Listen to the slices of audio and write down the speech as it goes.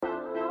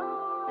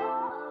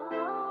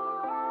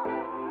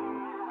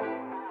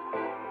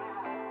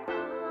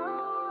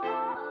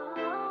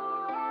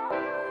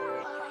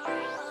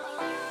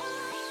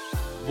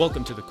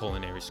Welcome to the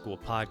Culinary School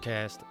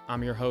Podcast.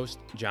 I'm your host,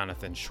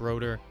 Jonathan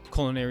Schroeder.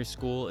 Culinary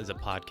School is a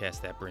podcast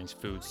that brings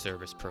food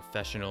service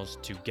professionals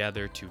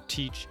together to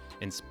teach,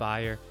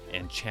 inspire,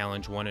 and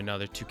challenge one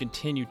another to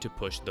continue to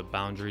push the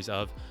boundaries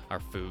of our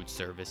food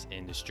service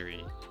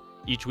industry.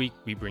 Each week,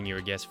 we bring you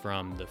a guest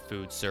from the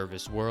food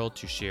service world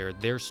to share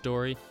their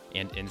story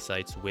and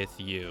insights with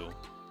you.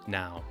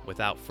 Now,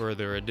 without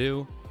further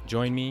ado,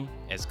 join me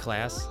as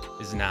class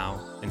is now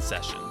in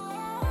session.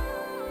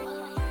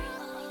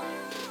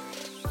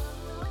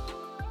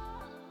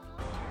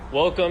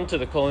 Welcome to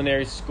the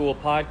Culinary School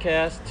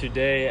Podcast.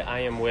 Today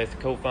I am with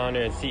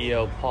co-founder and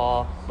CEO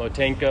Paul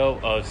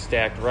Motenko of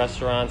Stacked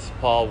Restaurants.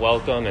 Paul,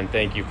 welcome and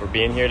thank you for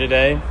being here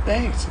today.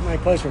 Thanks, my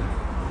pleasure.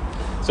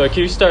 So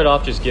can you start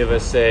off, just give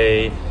us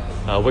a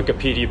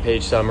Wikipedia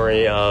page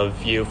summary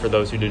of you for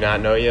those who do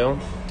not know you?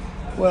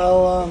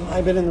 Well,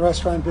 I've been in the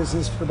restaurant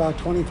business for about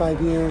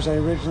 25 years. I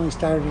originally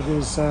started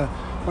as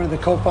one of the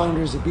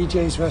co-founders of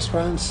BJ's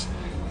Restaurants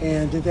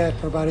and did that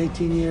for about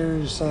 18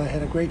 years.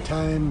 Had a great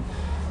time.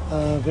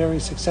 Very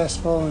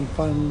successful and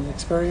fun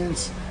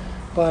experience,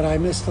 but I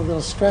missed a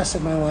little stress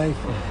in my life,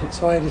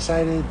 so I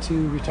decided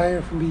to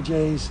retire from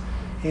BJ's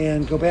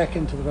and go back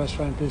into the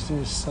restaurant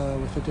business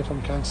with a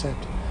different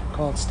concept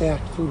called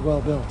Stacked Food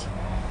Well Built.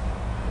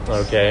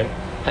 Okay.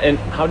 And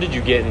how did you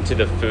get into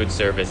the food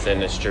service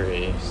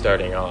industry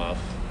starting off?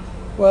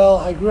 Well,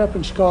 I grew up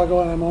in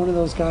Chicago, and I'm one of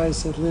those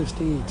guys that lives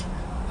to eat.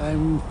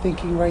 I'm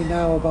thinking right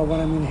now about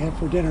what I'm going to have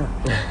for dinner.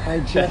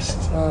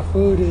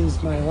 Food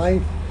is my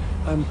life.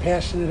 I'm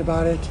passionate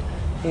about it,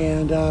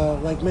 and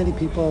like many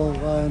people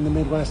in the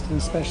Midwest, and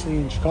especially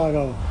in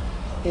Chicago.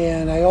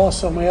 And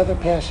my other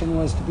passion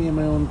was to be in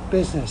my own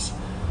business.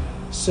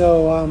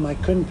 So I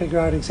couldn't figure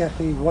out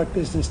exactly what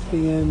business to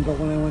be in, but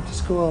when I went to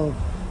school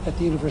at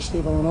the University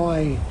of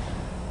Illinois,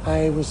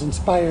 I was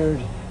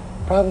inspired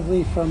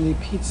probably from the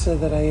pizza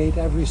that I ate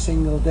every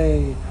single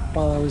day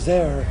while I was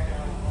there,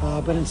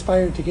 but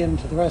inspired to get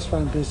into the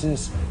restaurant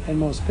business, and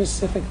most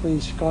specifically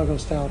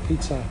Chicago-style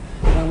pizza.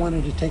 And I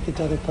wanted to take it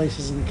to other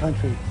places in the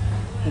country.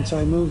 And so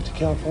I moved to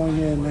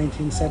California in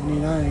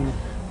 1979,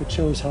 which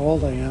shows how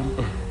old I am.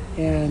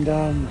 I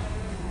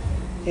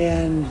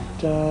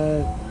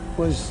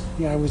was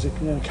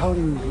an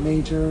accounting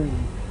major, and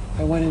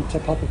I went into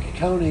public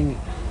accounting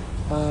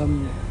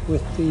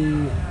with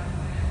the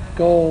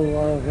goal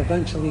of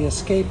eventually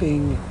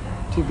escaping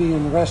to be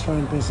in the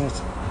restaurant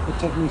business. It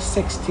took me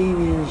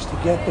 16 years to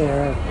get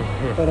there,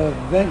 but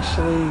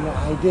eventually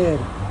I did.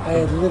 I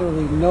had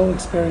literally no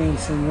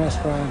experience in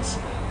restaurants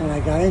when I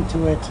got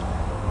into it.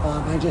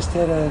 I just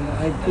had an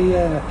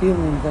idea and a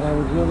feeling that I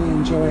would really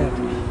enjoy it.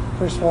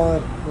 First of all,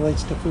 it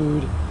relates to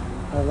food.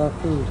 I love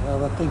food. I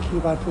love thinking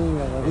about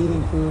food. I love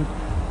eating food.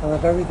 I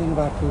love everything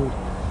about food.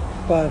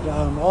 But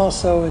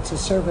also it's a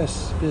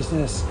service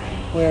business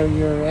where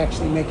you're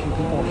actually making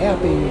people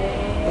happy,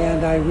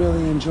 and I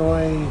really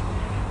enjoy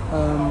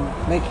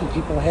making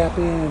people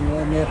happy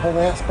and that whole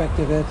aspect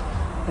of it.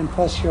 And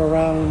plus you're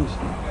around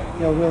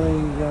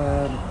really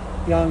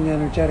young,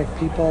 energetic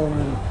people,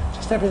 and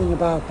just everything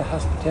about the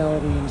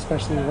hospitality and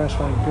especially the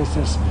restaurant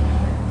business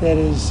that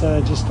is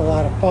just a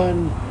lot of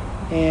fun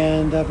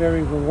and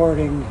very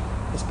rewarding,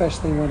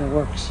 especially when it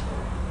works.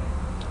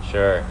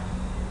 Sure.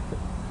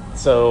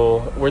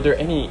 So were there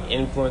any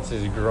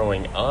influences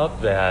growing up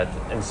that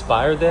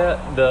inspired the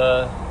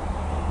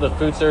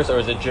food service, or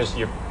is it just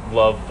your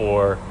love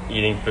for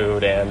eating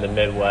food and the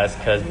Midwest?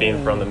 Because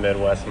being from the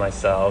Midwest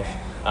myself,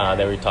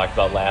 that we talked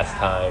about last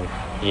time,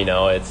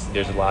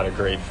 there's a lot of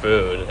great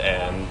food,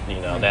 and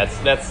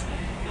that's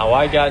how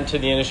I got into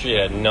the industry.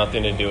 It had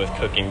nothing to do with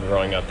cooking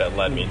growing up that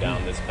led me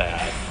down this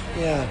path.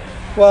 Yeah,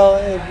 well,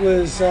 it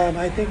was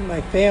I think my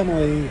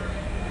family,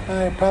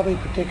 probably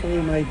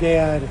particularly my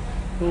dad,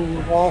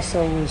 who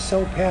also was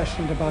so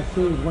passionate about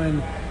food.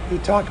 When he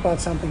talked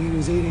about something he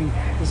was eating,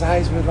 his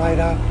eyes would light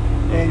up,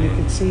 and you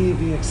could see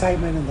the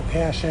excitement and the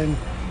passion.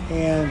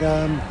 And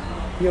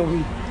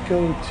we'd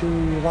go to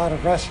a lot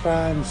of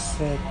restaurants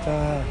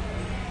that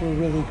were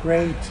really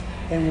great.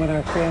 And when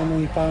our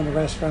family found a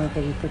restaurant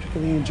that we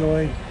particularly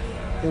enjoyed,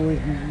 it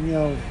would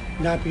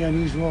not be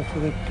unusual for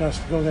us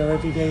to go there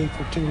every day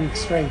for 2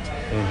 weeks straight,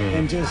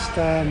 and just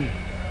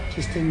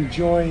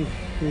enjoy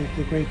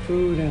the great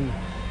food. And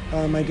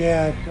my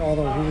dad,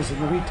 although he was in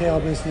the retail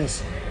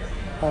business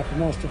for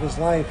most of his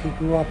life, he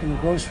grew up in the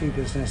grocery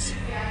business,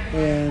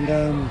 and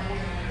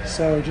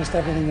so just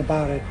everything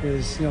about it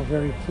was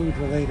very food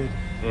related,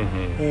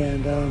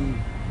 and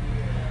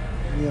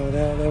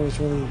that was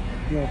really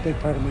a big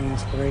part of my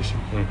inspiration.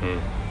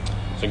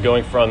 So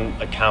going from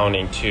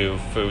accounting to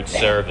food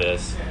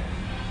service,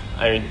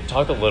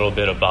 talk a little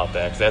bit about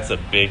that, because that's a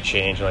big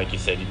change. Like you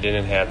said, you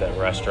didn't have that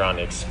restaurant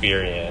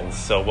experience.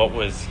 So what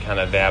was kind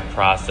of that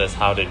process?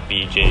 How did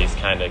BJ's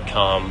kind of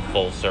come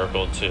full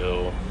circle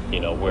to,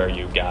 where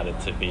you got it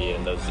to be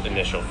in those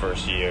initial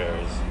first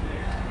years?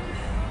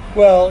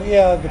 Well,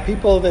 yeah, the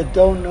people that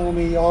don't know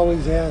me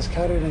always ask,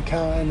 how did an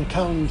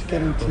accountant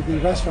get into the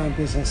restaurant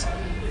business?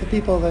 The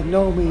people that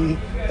know me,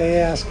 they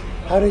ask,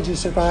 how did you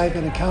survive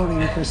in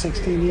accounting for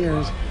 16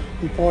 years?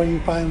 before you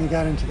finally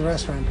got into the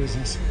restaurant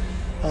business.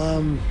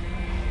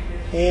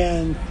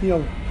 And,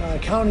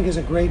 accounting is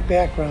a great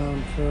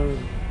background for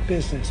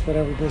business,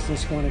 whatever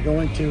business you want to go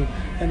into.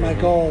 And my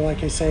goal,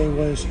 like I say,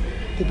 was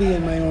to be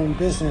in my own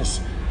business.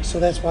 So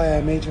that's why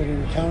I majored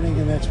in accounting,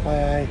 and that's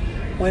why I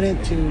went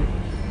into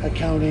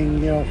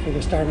accounting, for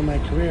the start of my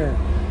career.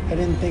 I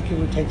didn't think it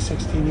would take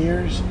 16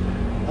 years,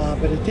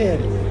 but it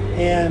did.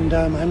 And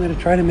I'm going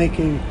to try to make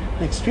an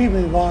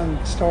extremely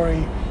long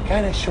story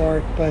kind of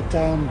short, but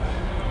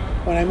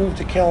when I moved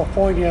to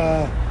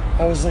California,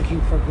 I was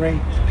looking for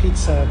great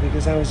pizza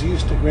because I was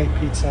used to great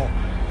pizza.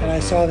 And I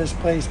saw this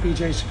place,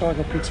 BJ's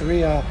Chicago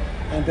Pizzeria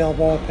on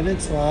Balboa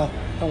Peninsula.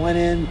 I went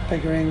in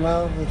figuring,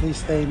 well, at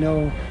least they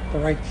know the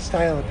right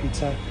style of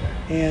pizza.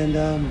 And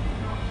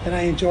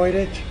I enjoyed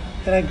it.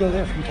 And I'd go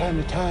there from time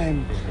to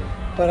time.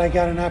 But I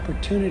got an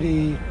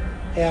opportunity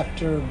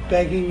after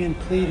begging and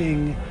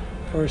pleading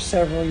for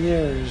several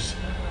years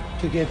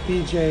to get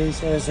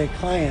BJ's as a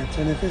client.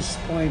 And at this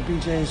point,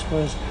 BJ's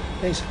was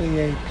basically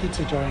a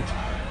pizza joint,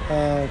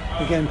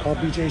 again called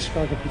BJ's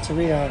Chicago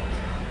Pizzeria,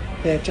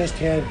 that just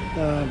had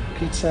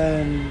pizza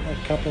and a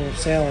couple of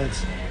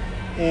salads.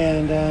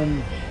 And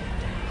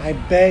I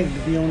begged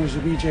the owners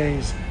of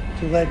BJ's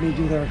to let me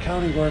do their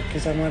accounting work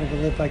because I wanted to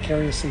live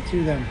vicariously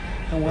through them.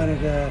 I wanted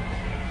to,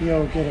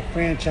 get a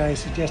franchise,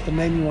 suggest a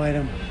menu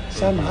item.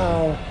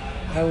 Somehow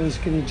I was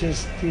going to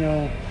just,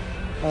 I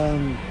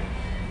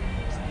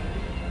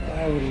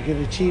was going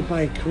to achieve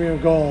my career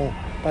goal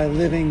by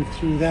living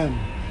through them.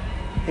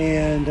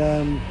 And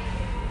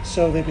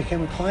so they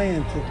became a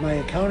client of my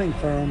accounting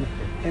firm,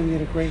 and we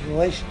had a great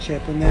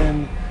relationship. And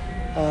then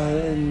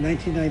in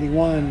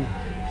 1991,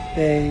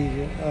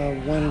 they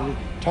wanted to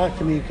talk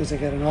to me because I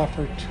got an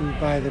offer to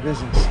buy the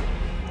business.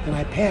 And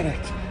I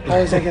panicked. How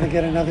was I going to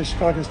get another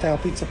Chicago-style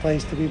pizza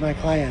place to be my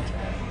client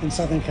in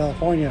Southern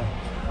California?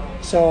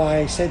 So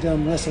I said to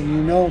them, listen,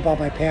 you know about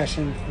my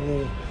passion for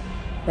the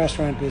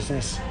restaurant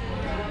business.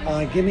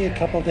 Give me a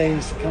couple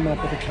days to come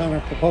up with a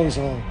counter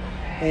proposal.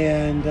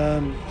 And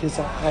because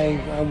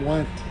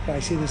I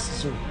see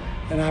this as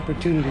an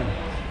opportunity.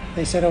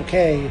 They said,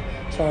 okay.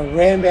 So I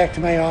ran back to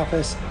my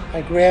office.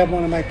 I grabbed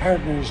one of my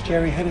partners,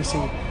 Jerry Hennessy,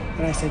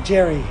 and I said,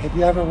 Jerry, have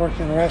you ever worked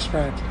in a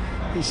restaurant?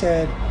 He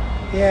said,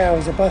 yeah, I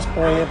was a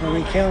busboy at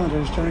Marie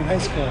Callender's during high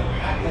school.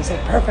 I said,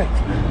 perfect,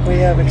 we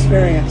have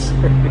experience.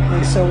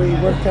 And so we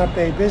worked up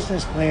a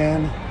business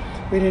plan.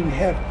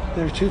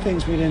 There were two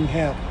things we didn't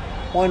have.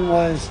 One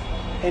was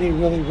any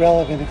really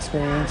relevant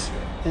experience,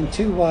 and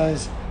two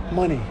was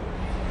money.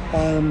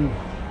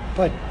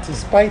 But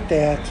despite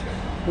that,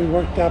 we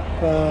worked up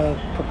a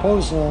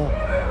proposal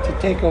to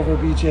take over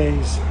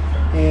BJ's,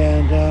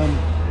 and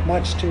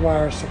much to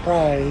our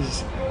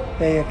surprise,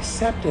 they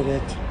accepted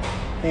it.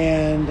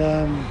 And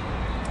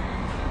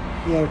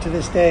to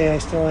this day, I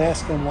still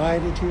ask them, why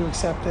did you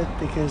accept it?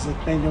 Because it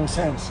made no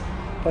sense.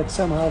 But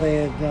somehow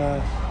they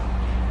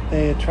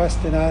had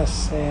trust in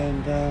us,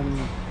 and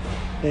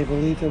they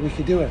believed that we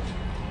could do it.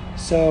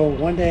 So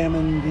one day I'm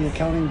in the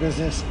accounting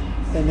business,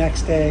 the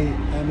next day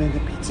I'm in the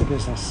pizza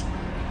business.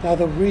 Now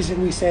the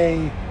reason we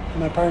say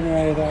my partner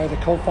and I are the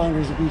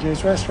co-founders of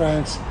BJ's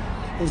Restaurants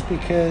is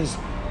because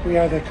we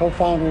are the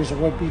co-founders of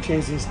what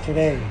BJ's is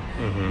today.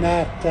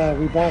 Not,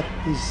 we bought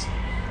these,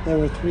 there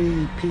were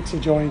 3 pizza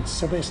joints,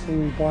 so basically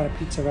we bought a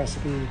pizza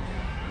recipe,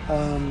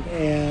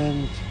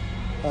 and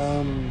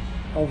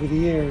over the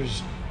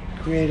years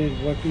created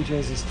what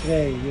BJ's is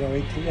today,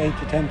 8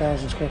 to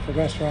 10,000 square foot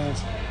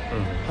restaurants,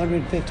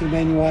 150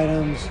 menu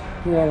items,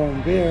 brew our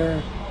own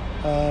beer,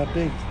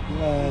 big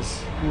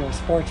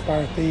sports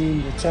bar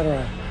themed,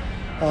 etc.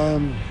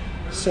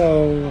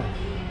 So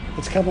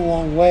it's come a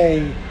long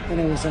way, and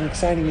it was an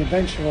exciting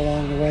adventure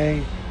along the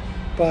way,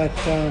 but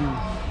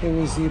it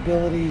was the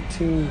ability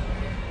to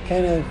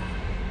kind of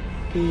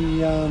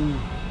be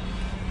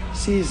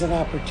seize an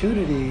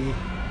opportunity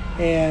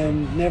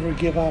and never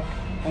give up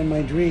on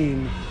my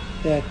dream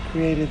that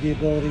created the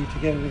ability to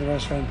get into the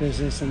restaurant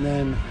business, and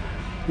then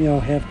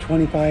have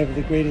 25 of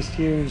the greatest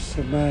years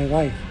of my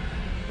life,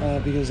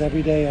 because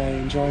every day I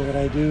enjoy what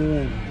I do,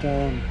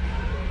 and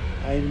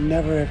I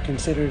never have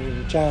considered it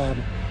a job.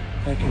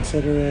 I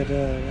consider it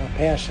a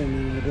passion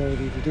and an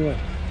ability to do it.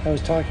 I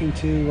was talking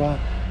to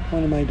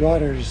one of my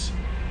daughters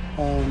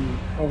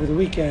over the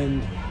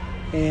weekend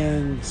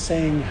and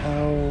saying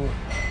how,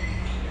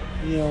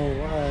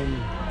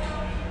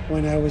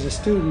 when I was a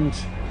student,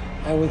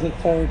 I would look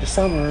forward to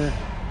summer,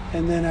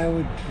 and then I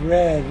would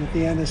dread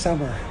the end of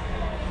summer.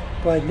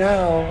 But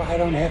now I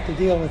don't have to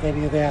deal with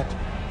any of that.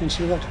 And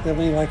she looked at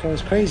me like I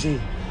was crazy.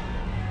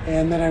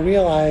 And then I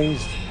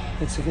realized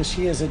it's because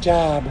she has a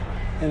job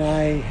and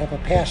I have a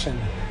passion.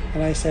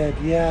 And I said,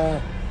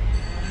 yeah,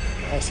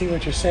 I see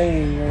what you're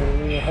saying,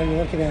 or how you're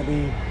looking at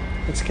me.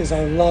 It's because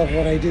I love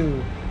what I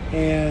do.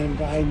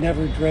 And I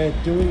never dread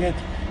doing it.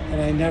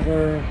 And I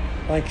never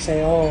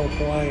say, oh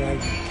boy, I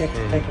get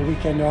to take a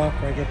weekend off,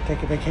 or I get to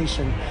take a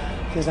vacation,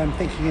 because I'm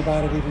thinking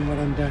about it even when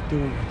I'm not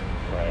doing it.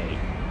 Right.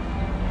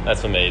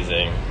 That's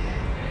amazing.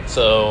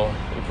 So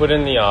you put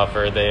in the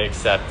offer, they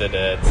accepted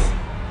it.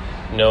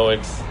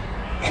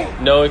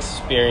 no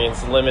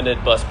experience, limited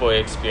busboy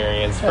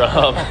experience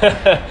from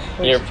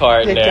your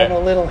partner. It got a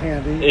little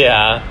handy.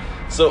 Yeah.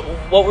 So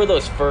what were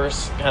those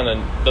first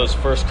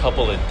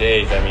couple of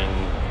days? I mean,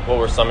 what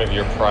were some of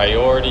your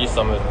priorities,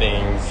 some of the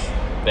things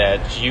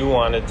that you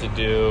wanted to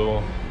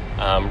do,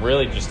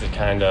 really just to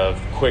kind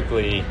of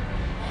quickly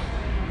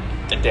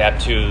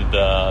adapt to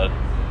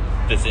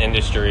this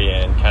industry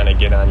and kind of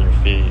get on your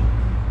feet?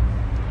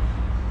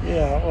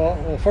 Yeah,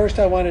 well, first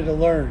I wanted to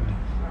learn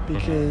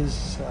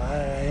because I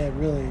had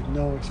really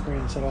no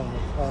experience at all.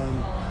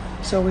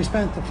 So we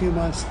spent a few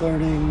months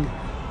learning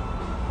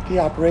the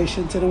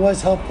operations, and it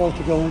was helpful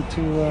to go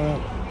into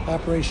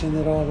operation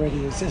that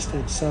already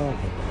existed. So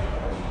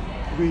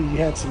we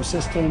had some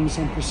systems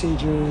and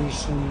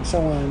procedures and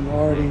so on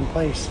already in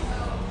place.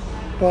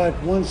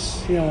 But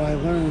once I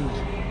learned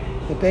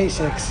the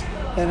basics,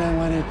 then I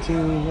wanted to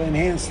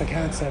enhance the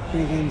concept,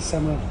 bring in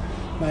some of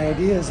my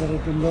ideas that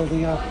had been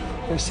building up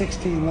for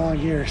 16 long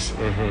years.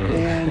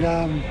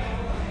 And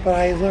but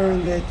I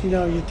learned that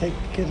you take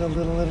it a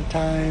little at a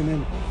time,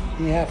 and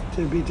you have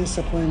to be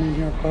disciplined in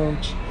your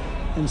approach.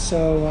 And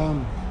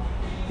so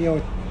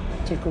it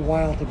took a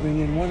while to bring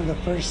in. One of the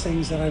first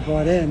things that I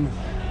brought in,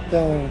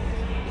 though,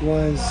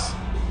 was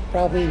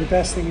probably the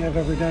best thing I've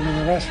ever done in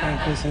the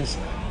restaurant business,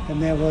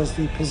 and that was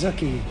the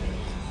Pizookie,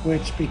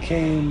 which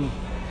became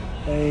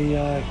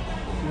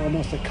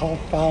almost a cult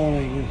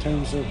following in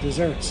terms of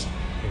desserts.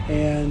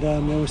 And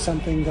it was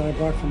something that I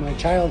brought from my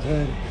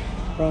childhood,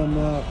 from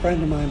a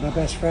friend of mine, my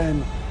best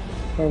friend,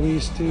 where we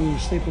used to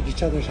sleep at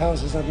each other's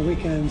houses on the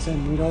weekends,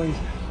 and we'd always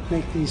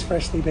make these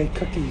freshly baked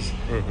cookies.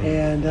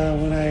 And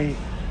when I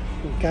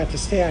got to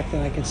Stack,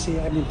 and I could see,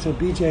 to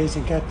BJ's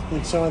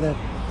and saw that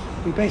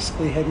we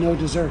basically had no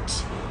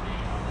desserts,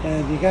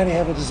 and you got to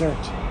have a dessert.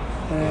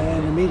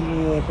 And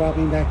immediately it brought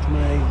me back to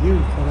my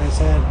youth, and I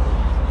said,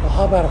 well,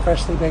 how about a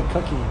freshly baked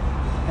cookie?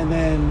 And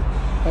then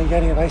you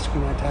got to have ice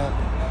cream on top.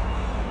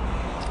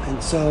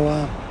 And so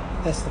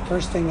that's the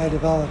first thing I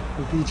developed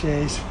with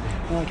BJ's.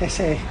 And like I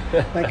say,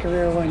 my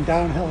career went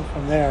downhill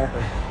from there,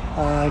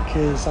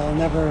 because I don't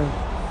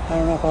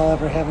know if I'll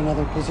ever have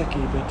another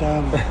Pizookie, but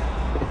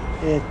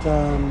it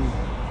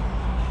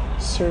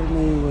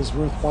certainly was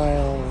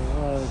worthwhile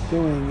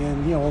doing.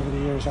 And over the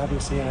years,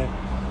 obviously,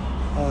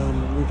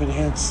 we've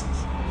enhanced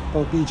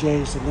both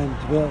BJ's and then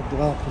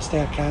developed the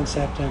Stack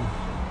concept. And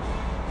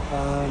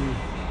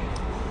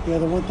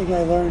the one thing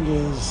I learned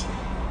is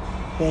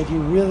that you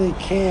really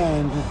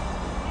can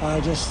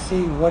just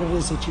see what it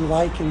is that you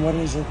like and what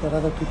is it that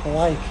other people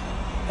like,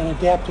 and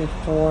adapt it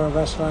for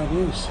restaurant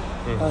use.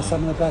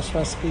 Some of the best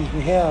recipes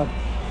we have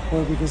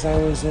were because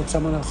I was at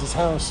someone else's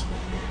house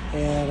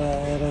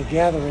at a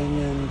gathering,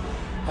 and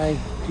I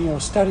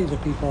studied the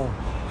people.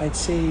 I'd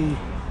see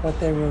what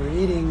they were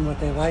eating, what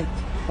they liked,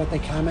 what they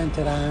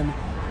commented on,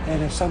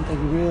 and if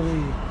something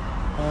really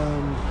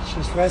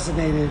just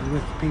resonated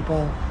with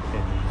people,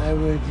 I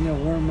would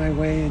worm my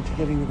way into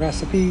getting the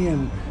recipe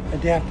and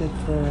adapt it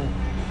for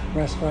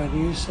restaurant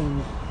use,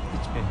 and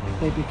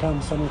they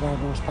become some of our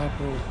most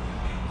popular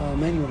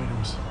menu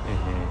items.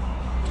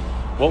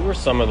 What were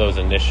some of those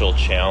initial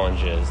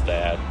challenges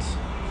that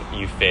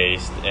you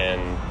faced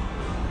in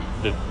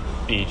the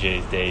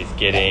BJ's days,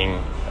 getting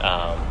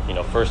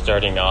first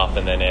starting off,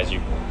 and then as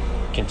you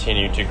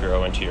continued to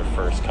grow into your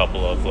first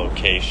couple of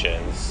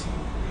locations?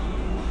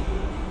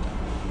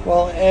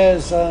 Well,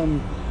 as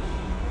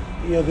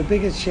the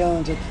biggest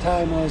challenge at the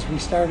time was we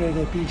started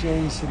at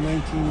BJ's in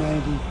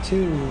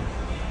 1992,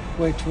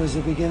 which was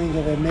the beginning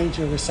of a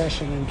major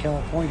recession in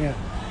California.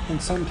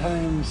 And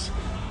sometimes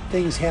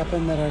things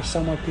happen that are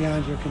somewhat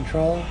beyond your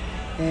control.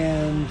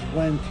 And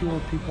when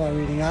fewer people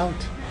are eating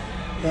out,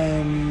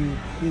 then,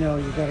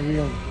 you've got a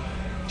real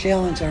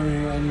challenge on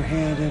your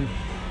hand,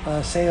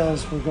 and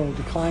sales will go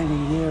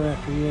declining year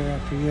after year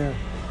after year.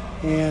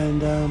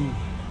 And,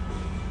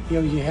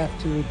 you have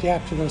to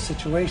adapt to those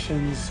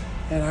situations.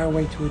 And our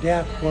way to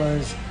adapt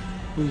was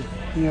we,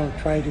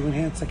 tried to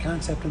enhance the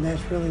concept, and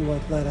that's really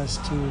what led us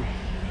to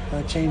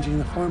changing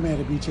the format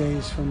of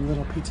BJ's from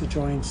little pizza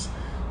joints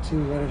to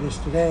what it is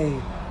today,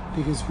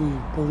 because we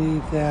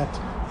believe that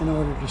in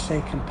order to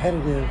stay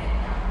competitive,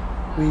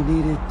 we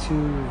needed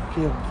to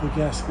give the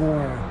guests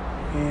more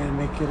and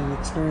make it an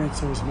experience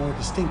that was more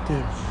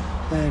distinctive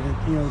than,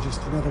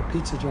 just another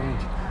pizza joint.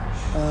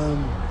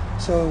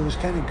 So it was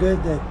kind of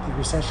good that the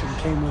recession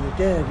came when it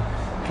did,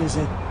 because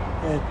it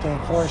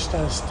forced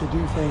us to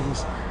do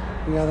things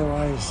we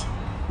otherwise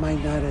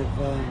might not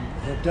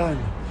have done.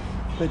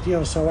 But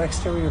so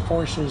exterior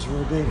forces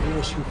were a big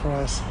issue for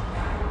us,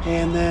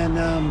 and then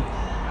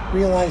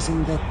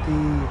realizing that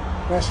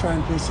the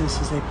restaurant business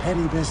is a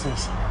petty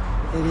business.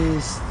 It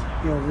is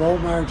low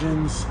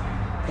margins,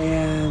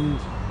 and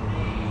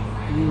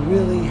you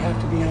really have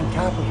to be on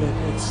top of it.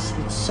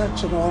 It's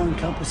such an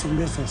all-encompassing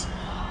business.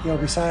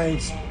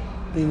 Besides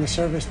being a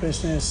service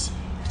business,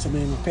 it's a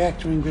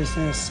manufacturing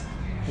business.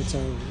 It's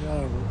a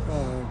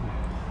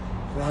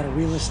lot of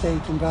real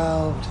estate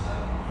involved,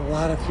 a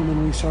lot of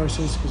human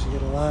resources, because you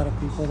get a lot of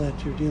people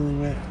that you're dealing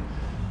with.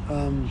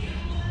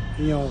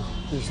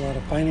 there's a lot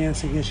of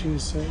financing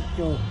issues.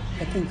 So,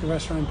 I think the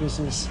restaurant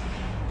business,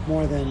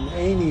 more than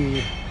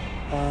any,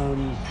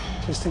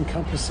 just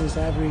encompasses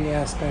every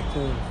aspect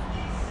of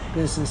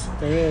business that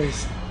there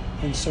is.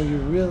 And so you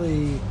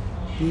really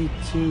need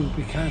to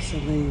be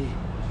constantly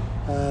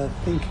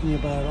thinking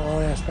about all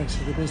aspects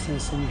of the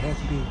business, and you have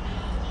to be,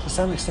 to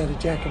some extent, a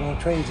jack of all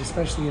trades,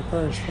 especially at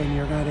first when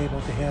you're not able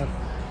to have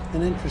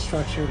an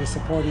infrastructure to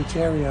support each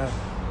area.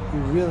 You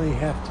really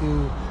have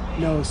to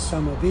know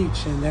some of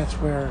each, and that's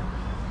where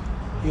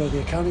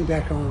the accounting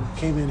background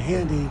came in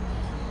handy.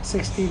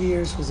 16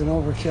 years was an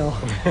overkill,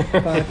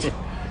 but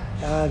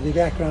the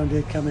background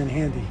did come in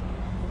handy.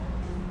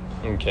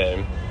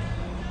 Okay.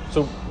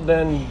 So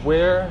then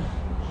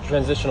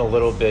transition a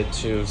little bit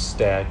to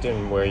Stacked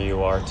and where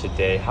you are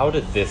today. How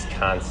did this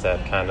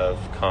concept kind of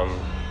come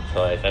to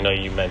life? I know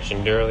you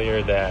mentioned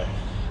earlier that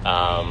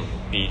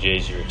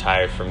BJ's, you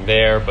retired from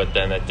there, but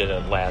then that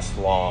didn't last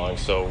long.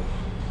 So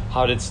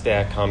how did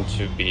Stacked come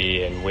to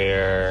be, and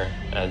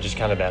just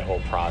kind of that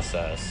whole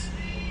process?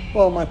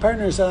 Well, my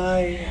partner and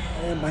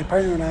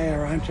I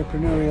are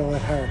entrepreneurial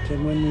at heart,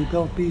 and when we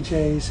built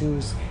BJ's, it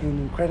was an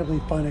incredibly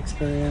fun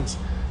experience,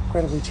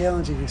 incredibly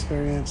challenging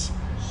experience.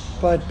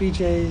 But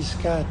BJ's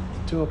got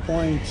to a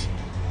point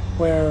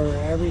where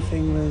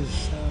everything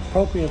was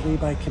appropriately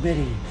by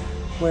committee,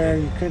 where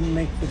you couldn't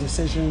make the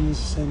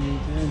decisions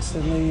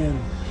instantly, and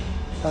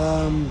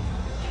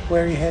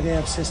where you had to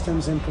have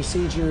systems and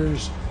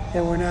procedures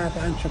that were not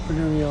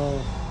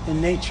entrepreneurial in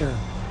nature.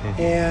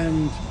 Mm-hmm.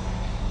 And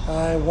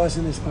it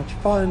wasn't as much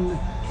fun,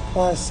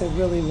 plus it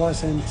really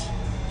wasn't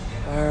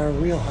our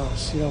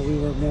wheelhouse. We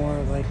were more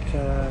like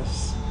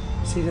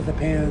seat of the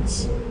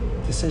pants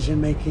decision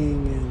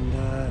making,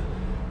 and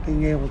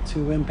being able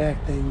to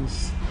impact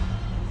things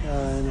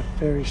in a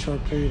very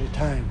short period of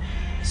time.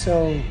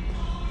 So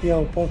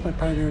both my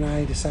partner and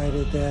I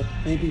decided that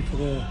maybe for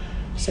the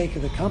sake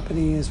of the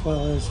company as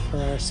well as for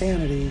our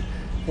sanity,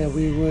 that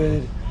we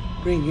would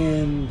bring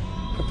in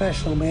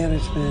professional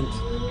management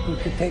who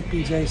could take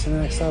BJ's to the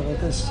next level. At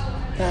this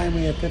time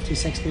we had 50,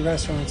 60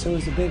 restaurants. So it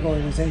was a big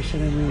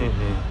organization, and we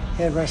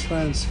had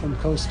restaurants from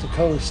coast to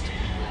coast.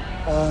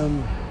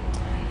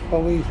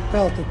 But we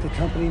felt that the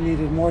company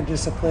needed more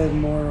discipline,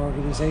 more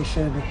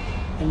organization,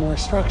 and more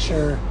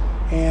structure,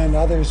 and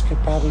others could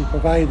probably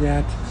provide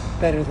that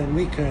better than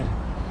we could.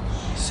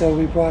 So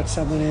we brought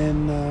someone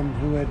in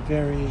who had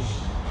very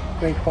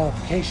great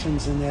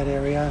qualifications in that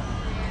area,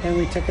 and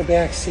we took a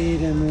back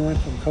seat, and we went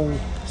from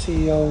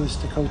co-CEOs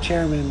to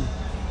co-chairman.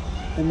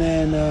 And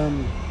then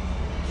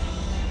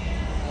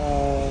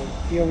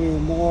we were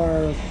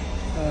more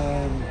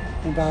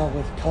involved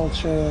with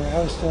culture. I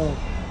was still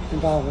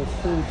involved with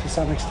food to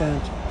some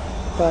extent,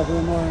 but we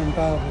were more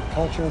involved with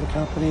culture of the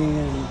company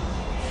and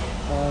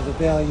the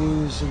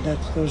values, and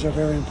those are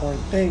very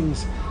important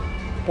things.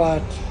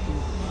 But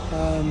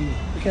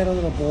we got a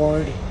little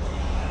bored,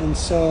 and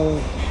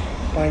so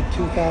by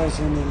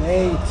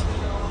 2008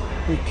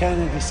 we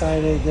kind of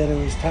decided that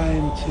it was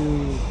time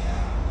to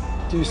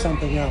do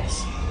something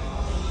else.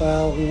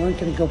 Well, we weren't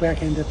going to go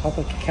back into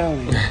public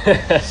accounting,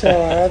 so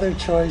our other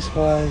choice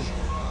was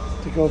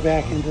to go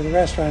back into the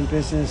restaurant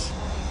business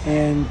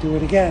and do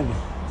it again.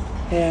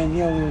 And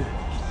we were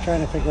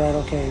trying to figure out,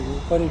 okay,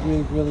 what did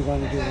we really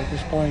want to do at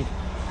this point?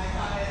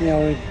 We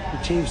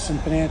achieved some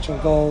financial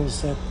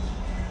goals that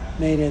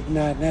made it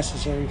not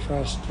necessary for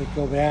us to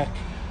go back,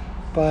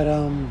 but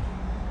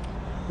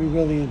we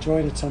really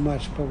enjoyed it so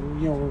much. But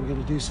we were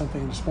going to do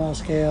something on a small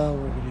scale,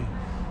 we were going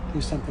to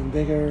do something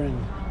bigger.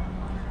 And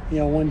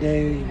one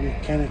day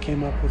we kind of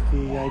came up with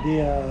the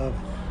idea of,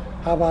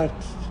 how about,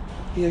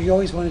 you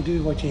always want to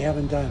do what you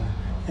haven't done.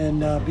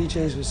 And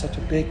BJ's was such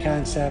a big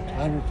concept,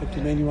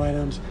 150 menu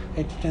items,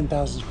 8,000 to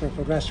 10,000 square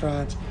foot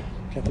restaurants.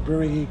 Got the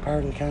brewery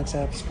part of the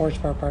concept, sports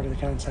bar part of the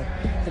concept.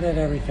 It had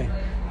everything.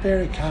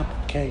 Very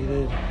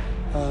complicated,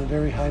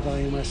 very high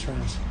volume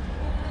restaurants.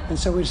 And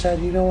so we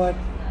decided,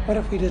 what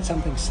if we did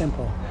something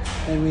simple?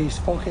 And we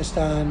focused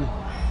on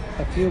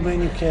a few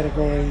menu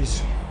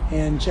categories,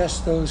 and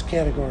just those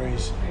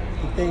categories,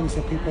 the things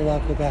that people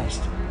love the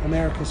best,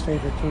 America's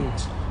favorite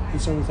foods.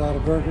 And so we thought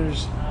of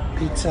burgers,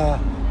 pizza,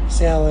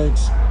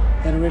 salads,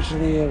 and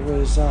originally it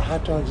was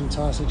hot dogs and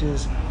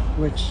sausages,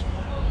 which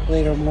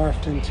later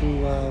morphed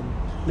into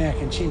mac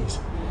and cheese.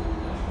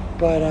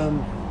 But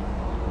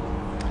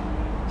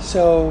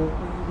so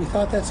we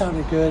thought that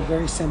sounded good,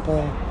 very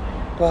simple,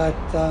 but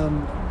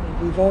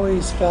we've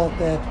always felt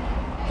that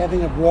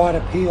having a broad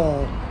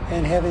appeal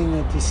and having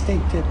a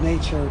distinctive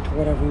nature to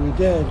whatever we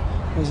did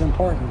was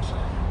important.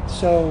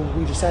 So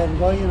we decided,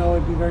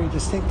 it'd be very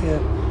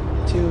distinctive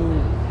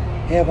to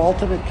have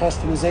ultimate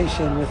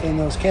customization within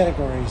those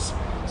categories.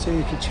 So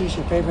you could choose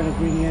your favorite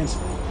ingredients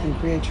and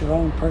create your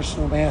own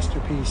personal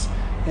masterpiece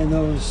in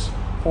those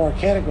 4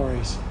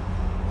 categories.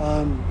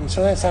 And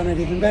so that sounded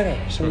even better.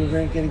 So we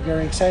were getting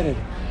very excited.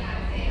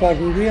 But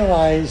we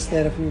realized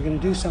that if we were going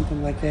to do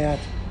something like that,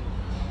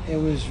 it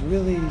was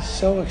really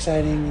so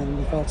exciting and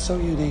we felt so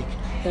unique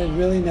and it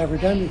really never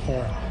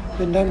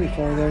been done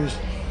before. There's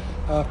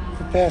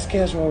fast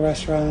casual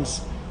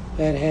restaurants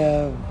that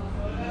have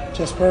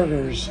just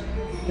burgers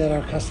that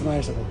are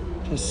customizable,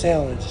 just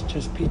salads,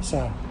 just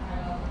pizza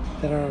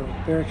that are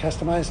very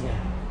customizable.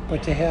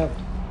 But to have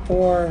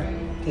 4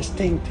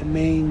 distinct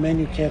main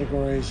menu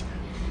categories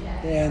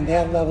and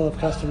that level of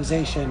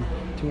customization,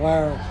 to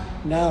our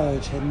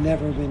knowledge, had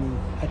never been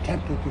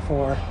attempted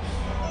before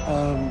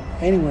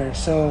anywhere.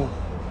 So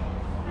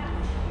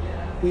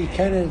we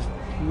kind of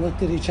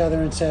looked at each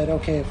other and said,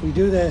 okay, if we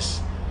do this,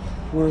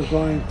 we're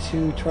going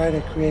to try to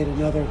create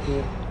another,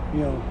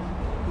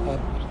 a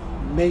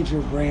major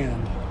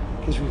brand,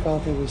 because we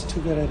felt it was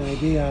too good an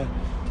idea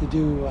to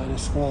do on a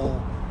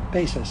small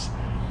basis.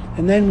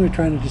 And then we were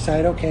trying to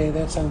decide, okay,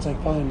 that sounds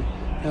like fun.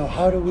 Now,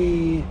 how do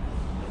we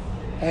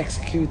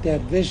execute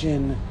that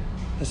vision,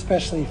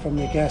 especially from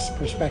the guest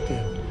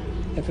perspective?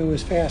 If it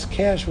was fast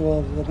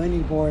casual, the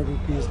menu board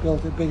would be as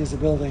big as a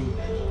building,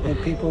 and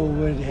people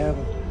would have,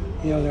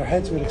 their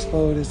heads would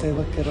explode as they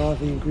looked at all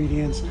the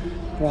ingredients,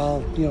 while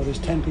there's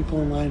 10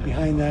 people in line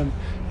behind them,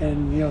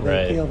 and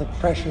they feel the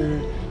pressure,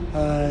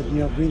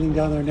 breathing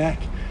down their neck,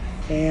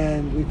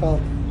 and we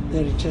felt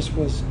that it just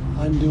was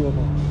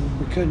undoable.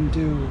 We couldn't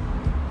do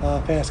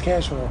fast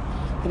casual,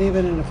 and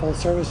even in a full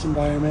service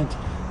environment,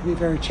 it'd be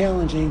very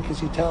challenging,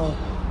 because you tell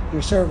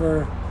your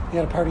server, you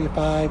got a party of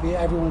 5,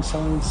 everyone's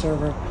telling the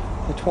server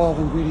the 12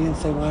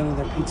 ingredients they want in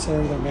their pizza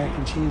or their mac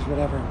and cheese,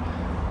 whatever,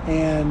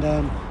 and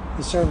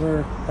the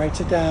server writes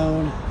it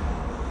down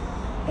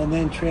and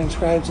then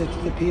transcribes it to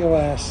the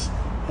POS,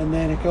 and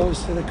then it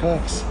goes to the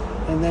cooks,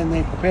 and then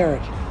they prepare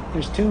it.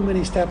 There's too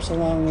many steps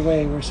along the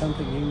way where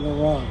something can go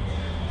wrong.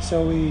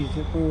 So we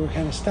were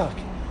kind of stuck.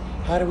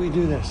 How do we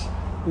do this?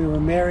 We were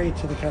married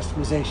to the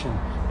customization.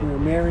 We were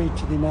married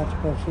to the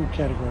multiple food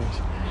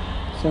categories.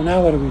 So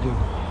now what do we do?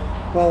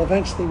 Well,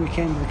 eventually we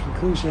came to the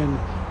conclusion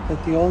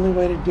that the only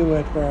way to do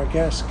it where our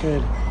guests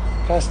could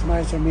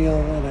customize their meal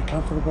in a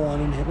comfortable,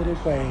 uninhibited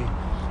way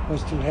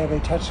was to have a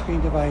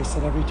touchscreen device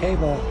at every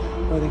table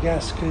where the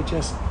guests could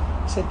just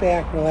sit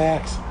back,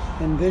 relax,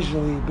 and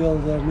visually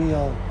build their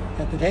meal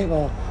at the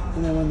table.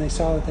 And then when they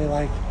saw what they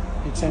liked,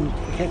 they'd send it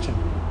to the kitchen.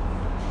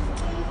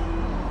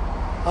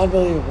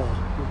 Unbelievable.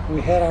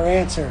 We had our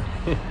answer.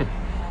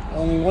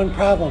 Only one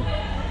problem.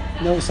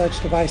 No such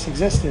device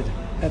existed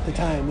at the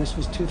time. This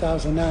was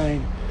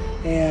 2009,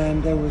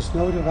 and there was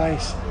no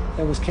device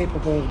that was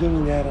capable of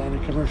doing that on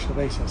a commercial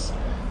basis.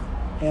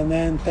 And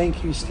then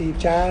thank you, Steve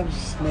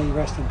Jobs, may he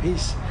rest in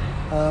peace,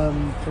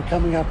 for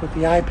coming up with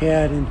the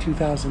iPad in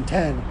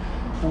 2010.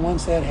 And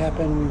once that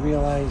happened, we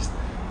realized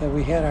that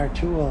we had our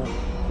tool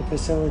to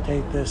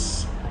facilitate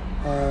this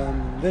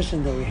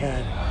vision that we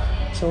had.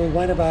 So we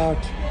went about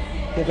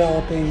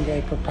developing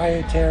a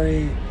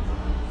proprietary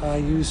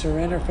user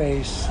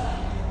interface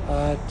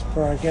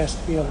for our guests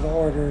to be able to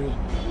order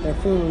their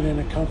food in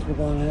a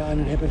comfortable and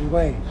uninhibited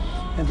way.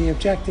 And the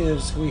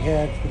objectives we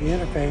had for the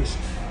interface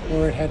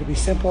were it had to be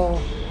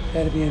simple, it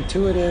had to be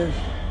intuitive,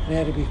 it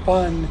had to be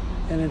fun,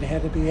 and it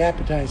had to be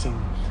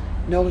appetizing.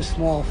 No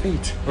small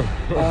feat.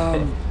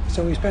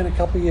 So we spent a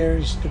couple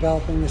years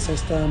developing the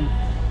system,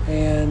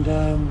 and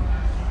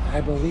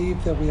I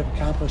believe that we have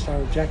accomplished our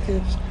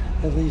objectives.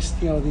 At least,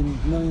 the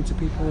millions of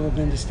people who have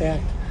been to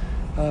Stacked,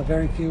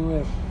 very few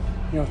have,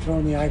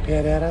 thrown the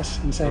iPad at us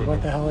and said,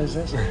 "What the hell is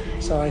this?"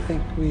 So I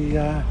think we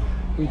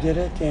did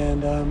it,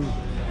 and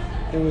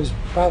it was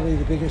probably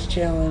the biggest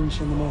challenge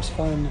and the most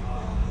fun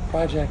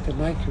project of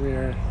my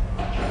career.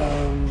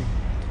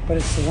 But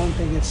it's the one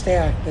thing at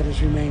Stacked that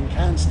has remained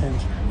constant,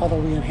 although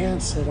we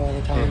enhance it all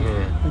the time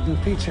with new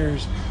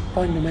features.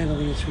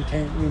 Fundamentally, it's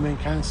remained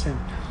constant,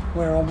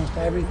 where almost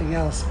everything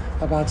else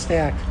about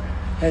Stacked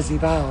has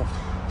evolved.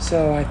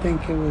 So I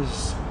think it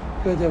was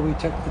good that we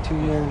took the 2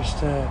 years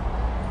to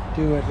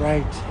do it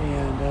right,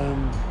 and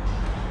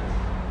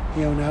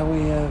now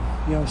we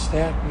have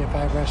Stacked. We have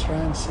 5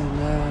 restaurants, and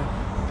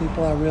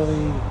people are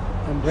really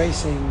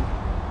embracing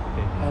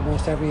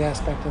almost every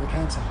aspect of the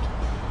concept.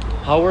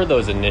 How were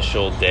those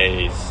initial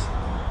days,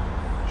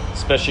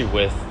 especially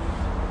with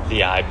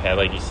the iPad?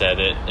 Like you said,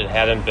 it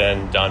hadn't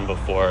been done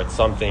before. It's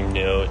something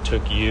new. It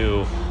took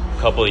you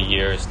a couple of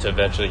years to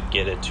eventually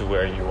get it to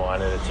where you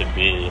wanted it to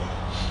be.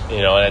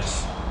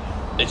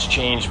 It's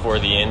changed for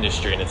the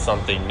industry, and it's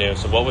something new.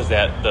 So what was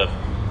that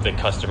the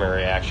customer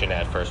reaction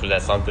at first? Was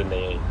that something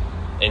they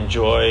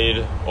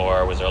enjoyed,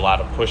 or was there a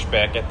lot of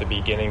pushback at the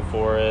beginning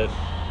for it?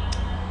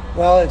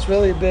 Well, it's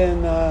really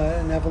been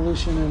an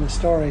evolution in the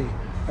story.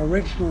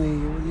 Originally,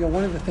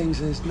 one of the things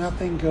is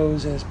nothing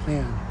goes as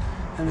planned.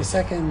 And the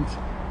second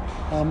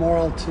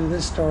moral to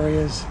this story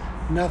is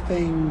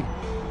nothing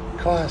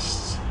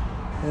costs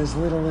as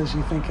little as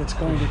you think it's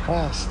going to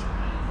cost.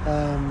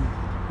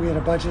 We had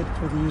a budget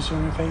for the user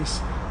interface.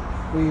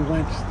 We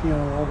went,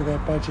 over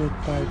that budget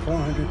by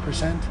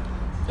 400%.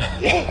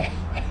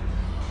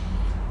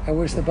 I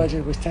wish the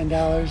budget was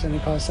 $10 and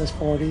it cost us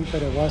 $40,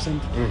 but it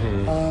wasn't.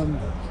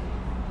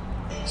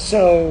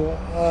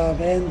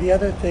 And the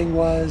other thing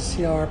was,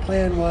 our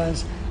plan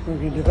was we were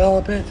going to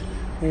develop it.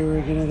 We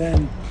were going to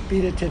then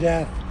beat it to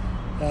death,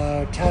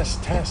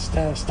 test,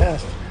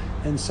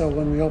 And so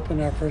when we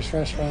opened our first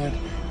restaurant,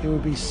 it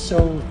would be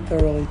so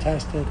thoroughly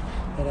tested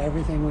that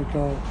everything would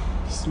go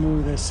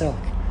smooth as silk.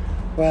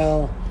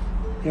 Well,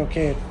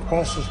 okay, it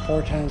cost us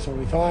 4 times what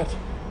we thought.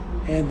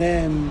 And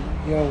then,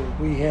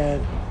 we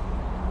had,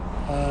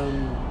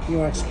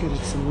 executed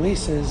some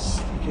leases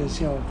because,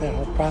 that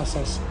whole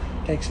process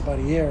takes about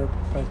a year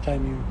by the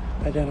time you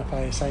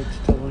identify a site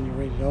till when you're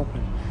ready to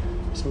open.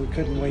 So we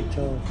couldn't wait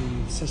till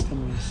the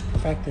system was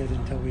perfected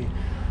until we,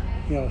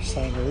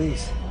 signed a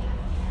lease.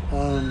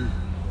 And,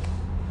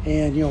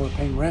 we're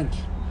paying rent.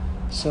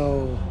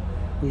 So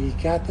we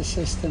got the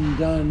system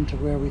done to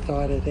where we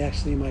thought it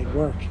actually might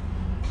work.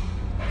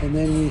 And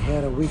then we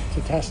had a week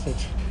to test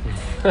it.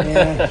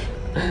 And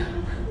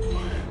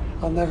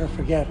I'll never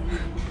forget,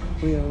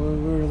 we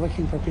were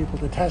looking for people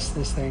to test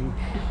this thing.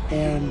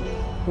 And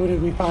who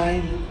did we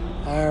find?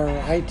 Our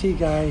IT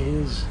guy,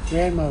 his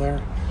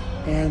grandmother,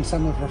 and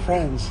some of her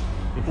friends.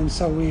 And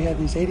so we had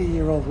these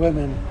 80-year-old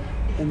women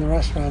in the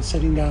restaurant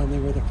sitting down. They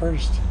were the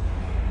first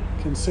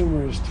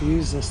consumers to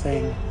use this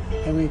thing.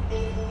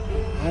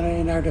 And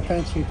in our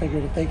defense, we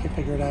figured if they could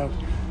figure it out,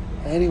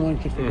 anyone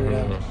could figure it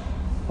out.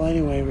 Well,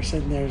 anyway, we're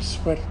sitting there,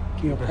 sweat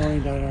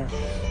pouring down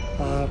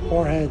our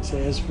foreheads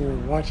as we're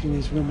watching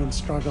these women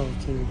struggle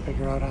to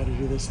figure out how to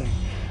do this thing.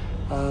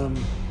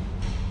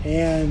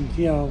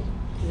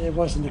 It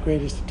wasn't the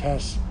greatest of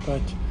tests,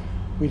 but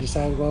we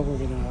decided, well, we're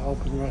going to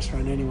open the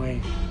restaurant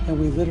anyway. And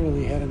we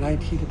literally had an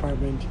IT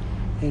department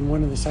in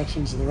one of the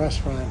sections of the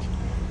restaurant.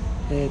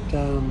 It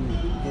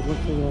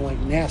looked a little like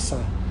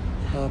NASA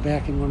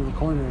back in one of the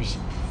corners.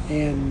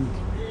 And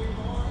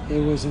it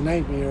was a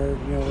nightmare. It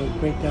would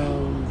break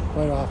down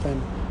quite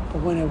often.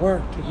 But when it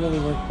worked, it really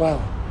worked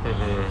well.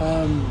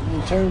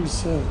 In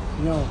terms of,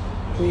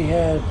 we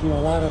had, a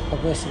lot of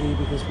publicity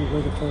because we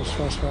were the first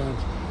restaurant,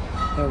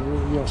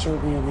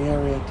 certainly in the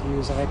area to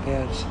use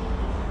iPads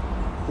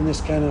in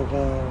this kind of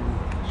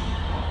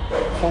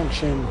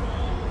function.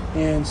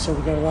 And so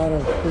we got a lot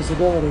of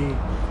visibility.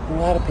 And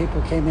a lot of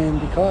people came in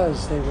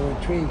because they were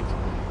intrigued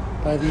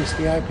by the use of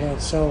the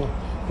iPads. So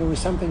it was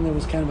something that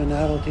was kind of a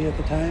novelty at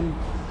the time.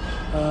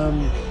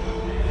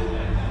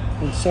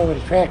 And so it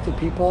attracted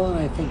people, and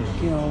I think,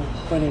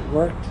 when it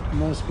worked,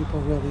 most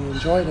people really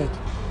enjoyed it.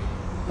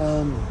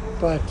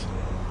 But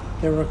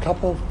there were a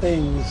couple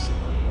things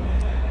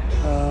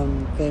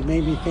that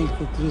made me think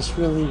that this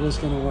really was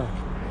going to work.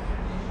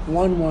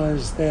 One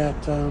was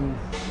that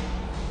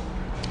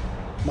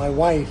my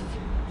wife,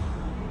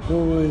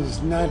 who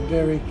was not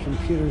very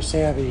computer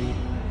savvy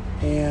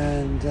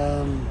and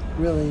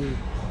really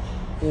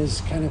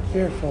is kind of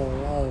fearful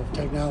of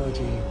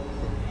technology,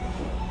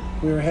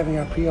 we were having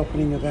our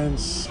pre-opening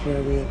events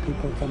where we had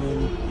people come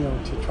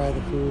in, to try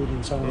the food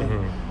and so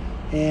on.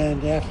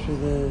 And after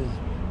the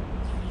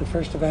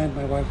first event,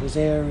 my wife was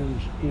there,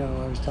 and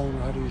I was telling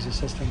her how to use the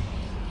system.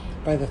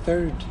 By the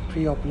third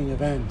pre-opening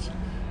event,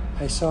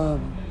 I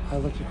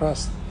looked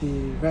across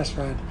the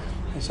restaurant.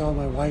 I saw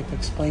my wife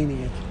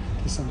explaining it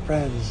to some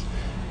friends,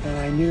 and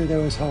I knew there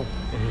was hope.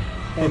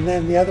 And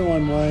then the other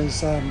one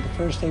was the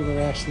first day we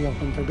were actually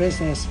open for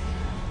business.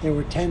 There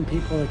were 10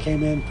 people that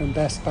came in from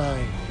Best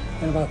Buy.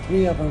 And about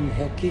 3 of them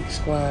had Geek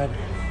Squad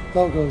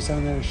logos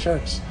on their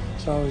shirts.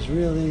 So I was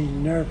really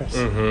nervous.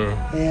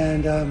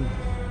 And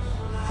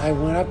I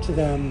went up to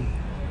them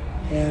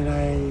and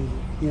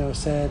I,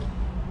 said,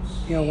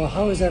 well,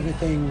 how is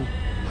everything?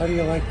 How do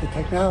you like the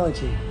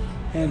technology?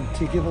 And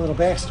to give a little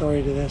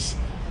backstory to this,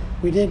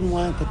 we didn't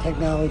want the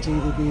technology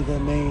to be the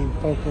main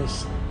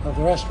focus of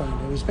the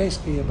restaurant. It was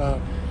basically about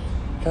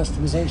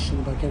customization,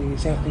 about getting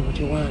exactly what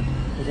you want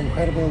with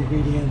incredible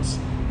ingredients.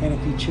 And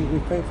if you choose, we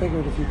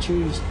figured if you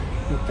choose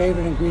your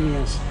favorite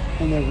ingredients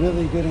and they're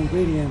really good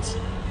ingredients,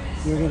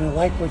 you're going to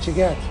like what you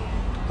get.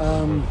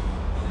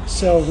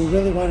 So we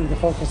really wanted to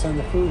focus on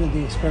the food and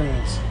the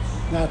experience,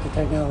 not the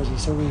technology.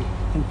 So we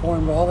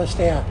informed all the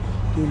staff,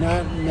 do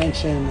not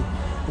mention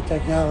the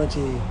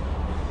technology,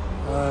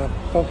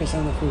 focus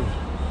on the food.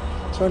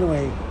 So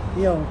anyway,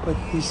 but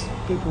these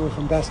people were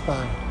from Best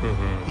Buy,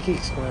 the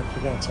Geek Squad, for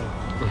God's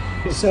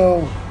sake.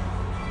 So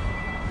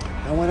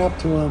I went up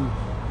to them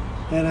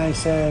and I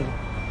said,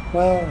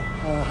 well,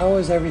 how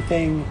is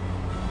everything?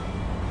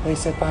 They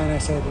said, fine. I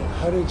said,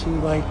 how did you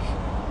like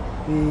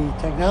the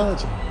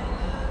technology?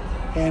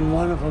 And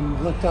one of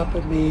them looked up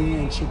at me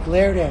and she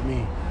glared at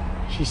me.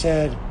 She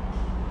said,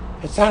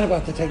 it's not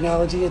about the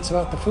technology, it's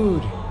about the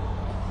food.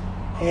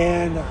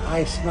 And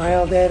I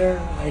smiled at her,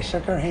 I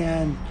shook her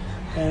hand,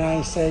 and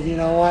I said, you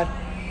know what?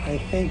 I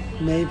think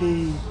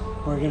maybe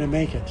we're going to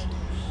make it.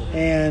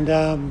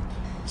 And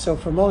so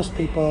for most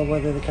people,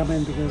 whether they come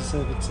in because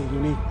it's a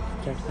unique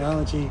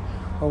technology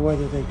or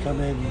whether they come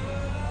in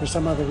for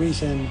some other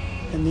reason,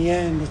 in the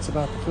end, it's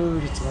about the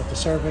food, it's about the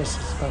service,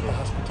 it's about the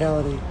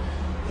hospitality,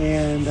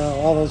 and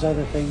all those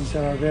other things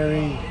that are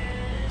very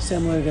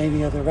similar to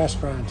any other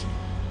restaurant.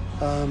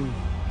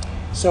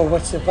 So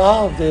what's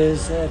evolved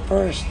is, at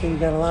first, we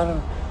got a lot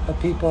of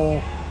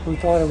people who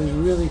thought it was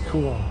really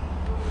cool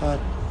to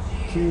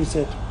use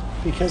it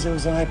because it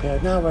was an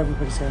iPad. Now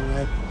everybody's got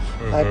an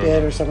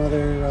iPad or some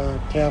other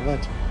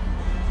tablet.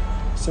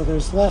 So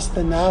there's less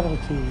the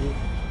novelty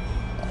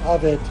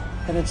of it,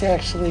 and it's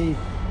actually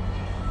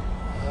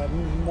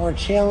more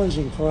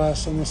challenging for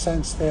us in the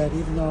sense that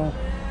even though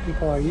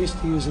people are used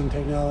to using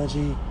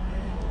technology,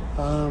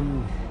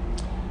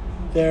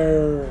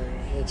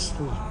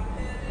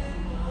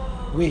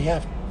 we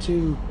have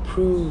to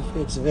prove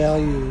its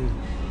value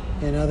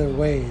in other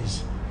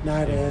ways,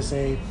 not as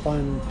a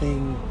fun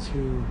thing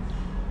to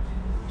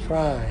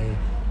try,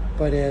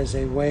 but as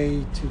a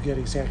way to get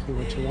exactly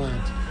what you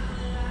want,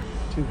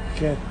 to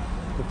get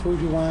the food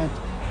you want,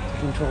 to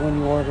control when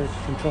you order,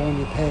 to control when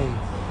you pay,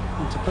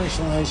 and to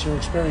personalize your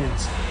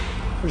experience.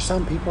 For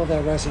some people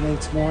that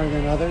resonates more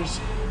than others,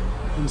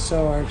 and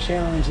so our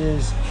challenge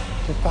is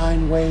to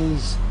find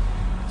ways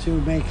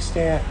to make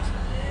Stacked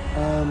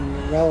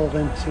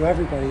relevant to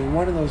everybody. And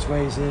one of those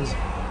ways is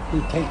we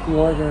take the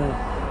order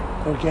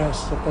for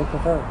guests if they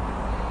prefer.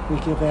 We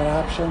give that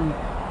option,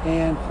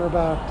 and for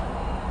about,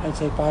 I'd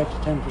say 5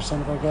 to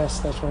 10% of our guests,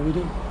 that's what we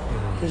do.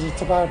 Because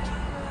it's about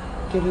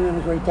giving them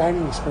a great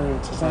dining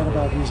experience. It's not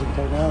about using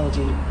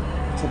technology.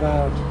 It's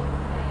about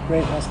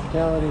great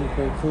hospitality,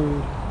 great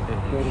food,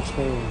 great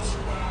experience.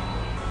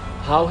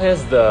 How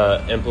has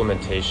the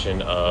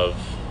implementation of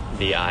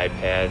the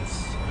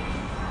iPads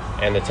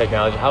and the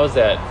technology, how has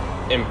that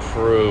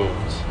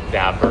improved the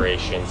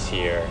operations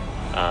here?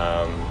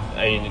 I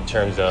mean, in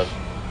terms of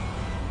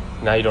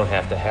now you don't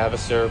have to have a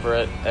server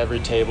at every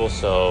table,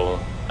 so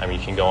I mean,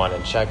 you can go on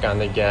and check on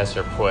the guests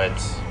or put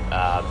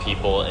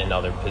people in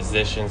other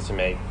positions to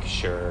make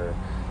sure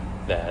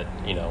that,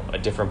 you know, a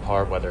different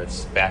part, whether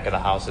it's back of the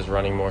house, is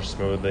running more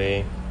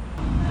smoothly.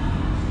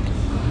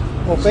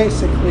 Well,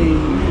 basically,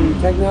 the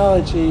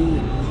technology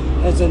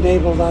has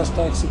enabled us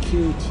to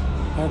execute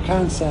our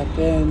concept,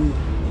 and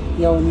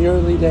in the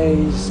early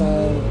days,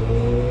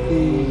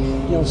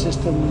 the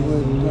system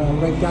would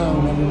break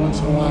down every once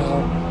in a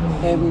while,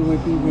 and we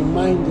would be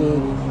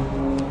reminded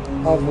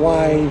of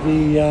why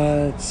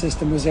the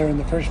system was there in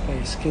the first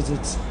place, because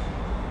it's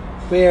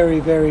very,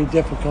 very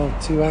difficult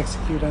to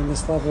execute on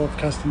this level of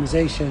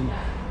customization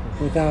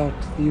without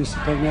the use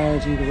of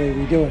technology the way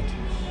we do it.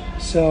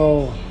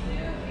 So,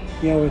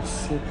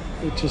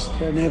 it just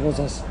enables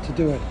us to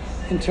do it.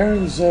 In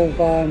terms of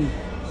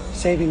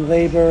saving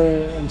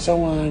labor and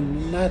so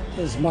on, not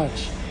as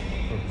much.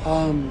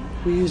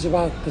 We use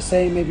about the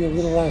same, maybe a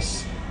little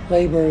less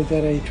labor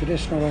that a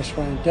traditional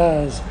restaurant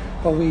does,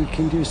 but we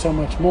can do so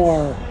much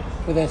more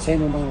for that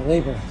same amount of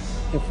labor.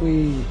 If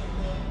we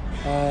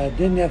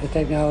didn't have the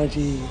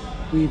technology,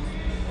 we'd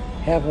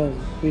have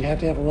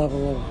to have a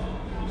level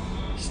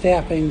of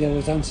staffing that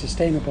was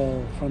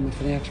unsustainable from a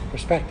financial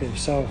perspective.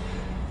 So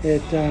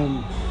it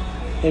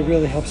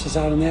really helps us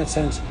out in that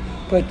sense.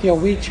 But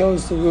we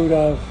chose the route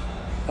of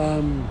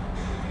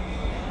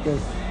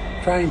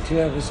trying to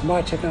have as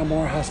much, if not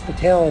more,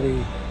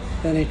 hospitality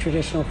than a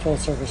traditional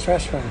full-service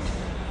restaurant.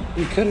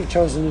 We could have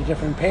chosen a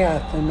different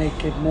path and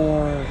make it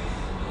more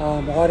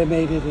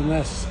automated and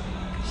less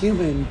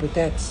human, but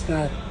that's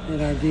not in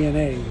our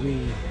DNA.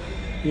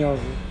 The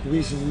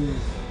reason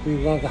we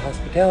love the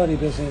hospitality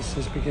business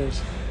is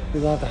because we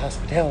love the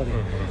hospitality.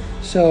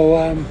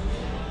 So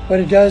what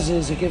it does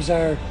is it gives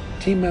our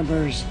team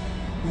members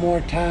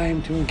more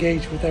time to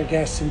engage with their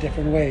guests in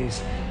different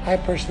ways. I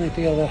personally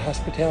feel that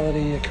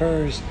hospitality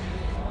occurs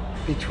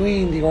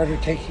between the order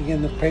taking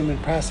and the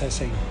payment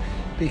processing,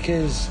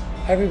 because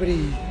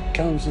everybody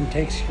comes and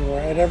takes your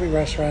order. At every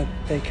restaurant,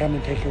 they come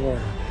and take your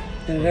order.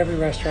 And at every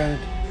restaurant,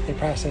 they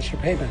process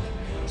your payment.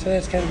 So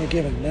that's kind of a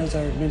given. Those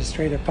are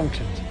administrative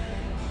functions.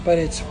 But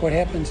it's what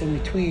happens in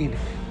between,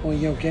 when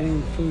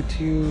getting food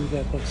to you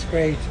that looks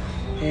great,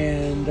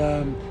 and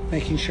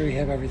making sure you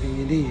have everything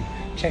you need.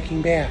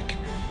 Checking back,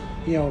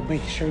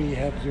 making sure you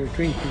have your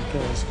drink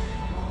refills,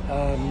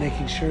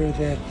 making sure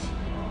that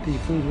the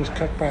food was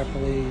cooked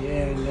properly,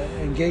 and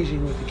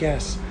engaging with the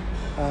guests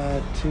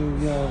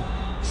to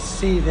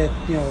see that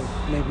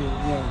maybe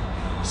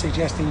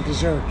suggesting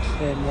dessert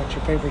and what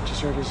your favorite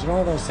dessert is and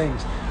all those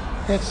things.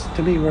 That's,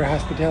 to me, where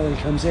hospitality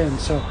comes in.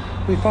 So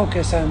we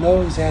focus on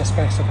those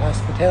aspects of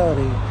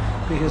hospitality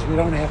because we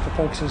don't have to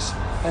focus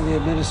on the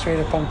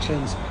administrative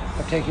functions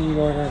of taking the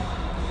order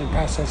and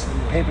processing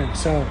the payment.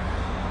 So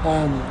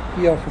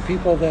for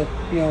people that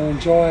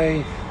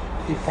enjoy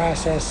the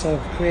process of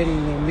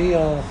creating their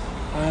meal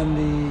on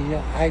the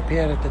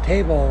iPad at the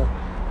table,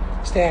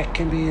 Stacked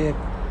can be a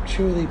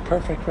truly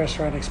perfect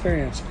restaurant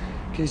experience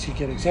because you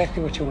get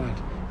exactly what you want.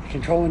 You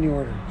control when you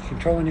order, you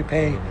control when you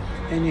pay,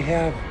 and you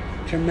have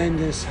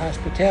tremendous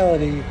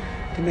hospitality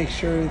to make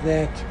sure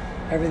that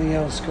everything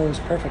else goes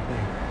perfectly.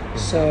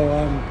 So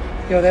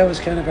that was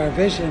kind of our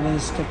vision,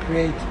 is to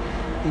create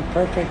the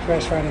perfect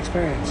restaurant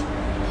experience.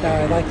 Now,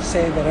 I'd like to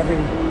say that every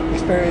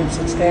experience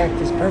at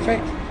Stacked is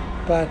perfect,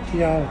 but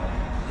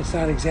it's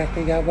not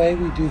exactly that way.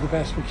 We do the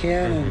best we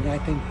can, and I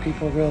think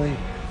people really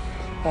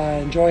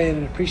enjoy it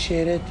and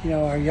appreciate it.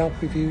 Our Yelp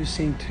reviews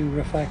seem to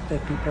reflect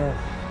that people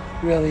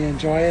really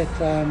enjoy it.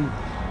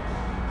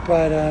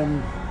 But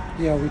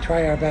we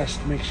try our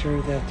best to make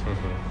sure that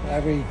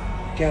every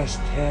guest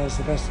has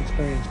the best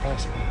experience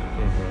possible.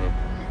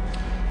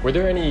 Were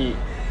there any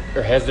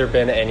or has there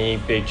been any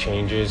big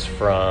changes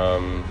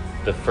from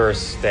the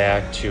first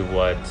Stack to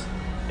what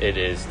it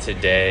is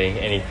today?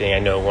 Anything? I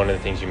know one of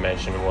the things you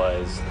mentioned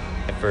was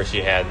at first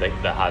you had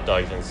like the hot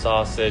dogs and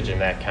sausage,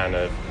 and that kind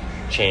of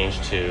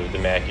changed to the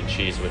mac and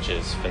cheese, which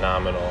is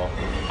phenomenal,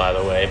 by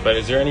the way. But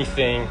is there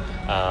anything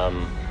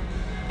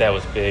that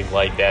was big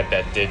like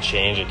that did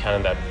change, and kind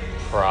of that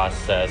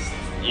process,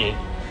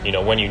 you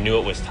know, when you knew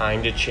it was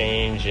time to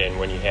change and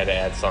when you had to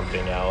add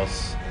something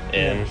else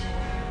in? Yes.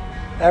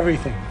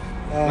 Everything.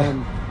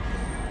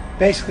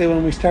 Basically,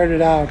 when we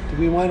started out,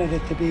 we wanted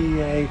it to be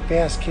a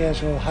fast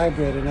casual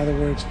hybrid. In other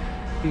words,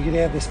 you could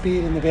have the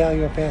speed and the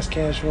value of fast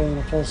casual in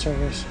a full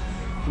service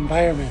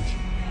environment.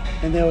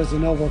 And that was a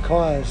noble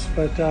cause.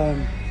 But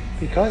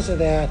because of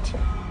that,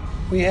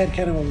 we had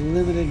kind of a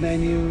limited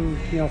menu,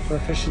 you know, for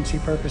efficiency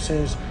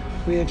purposes.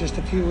 We had just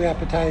a few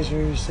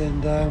appetizers,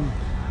 and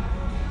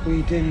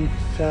we didn't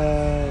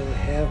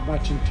have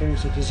much in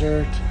terms of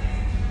dessert,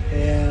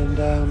 and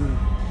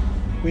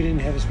we didn't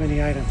have as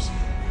many items.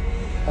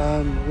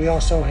 We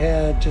also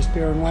had just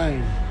beer and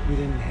wine. We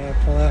didn't have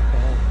full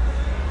alcohol.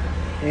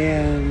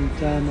 And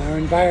our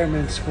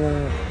environments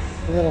were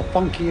a little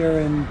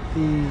funkier, and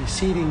the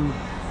seating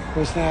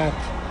was not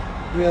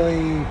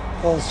really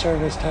full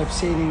service type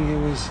seating.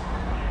 It was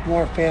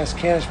more fast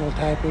casual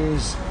type. It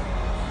was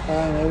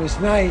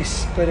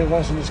nice, but it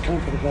wasn't as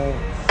comfortable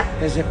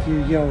as if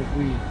we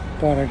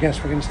thought our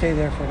guests were going to stay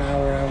there for an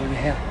hour and a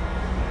half.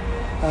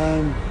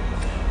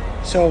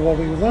 So what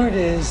we learned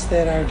is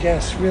that our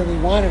guests really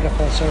wanted a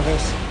full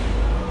service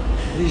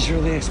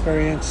leisurely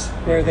experience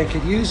where they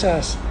could use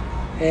us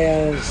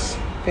as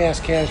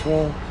fast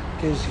casual,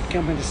 because you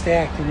come into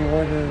Stacked and you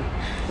order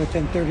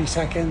within 30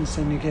 seconds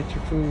and you get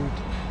your food,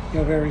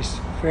 very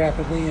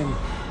rapidly, and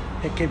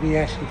it could be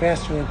actually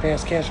faster than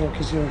fast casual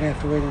because you don't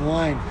have to wait in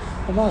line.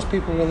 But most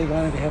people really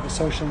wanted to have the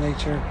social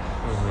nature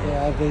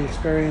of the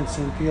experience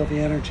and feel the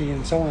energy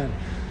and so on.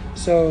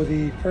 So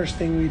the first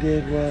thing we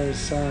did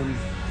was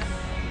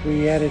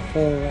we added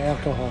full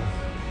alcohol.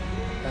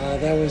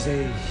 That was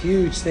a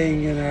huge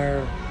thing, in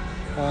our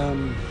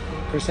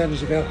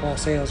percentage of alcohol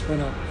sales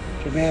went up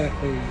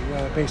dramatically,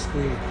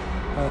 basically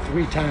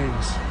 3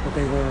 times what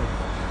they were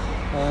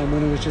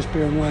when it was just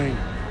beer and wine.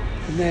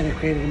 And then it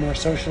created a more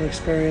social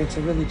experience.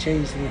 It really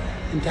changed the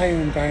entire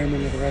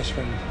environment of the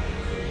restaurant.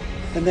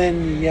 And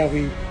then,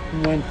 we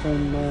went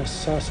from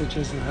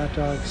sausages and hot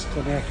dogs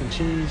to mac and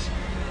cheese,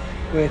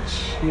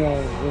 which,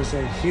 was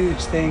a huge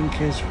thing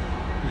because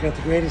we got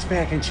the greatest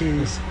mac and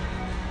cheese,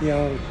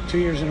 2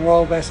 years in a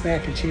row, best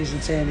mac and cheese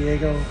in San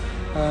Diego.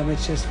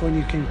 It's just when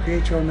you can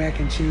create your own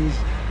mac and cheese,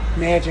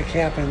 magic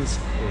happens,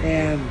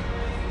 and,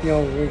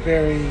 we're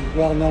very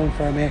well known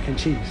for our mac and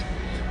cheese.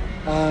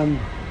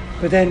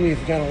 But then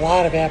we've got a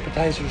lot of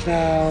appetizers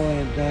now,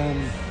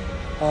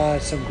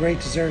 and some great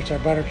desserts. Our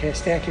butter cake,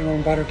 stack your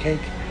own butter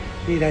cake,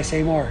 need I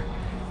say more.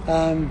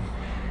 And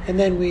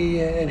then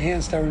we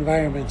enhanced our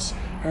environments.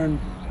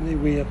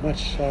 We have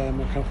much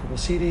more comfortable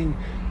seating,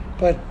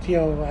 but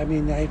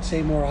I'd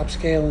say more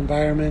upscale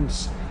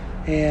environments,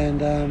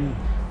 and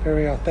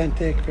very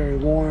authentic, very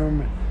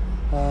warm.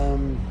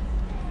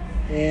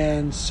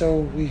 And so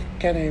we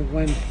kind of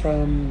went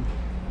from,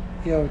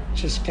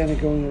 just kind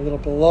of going a little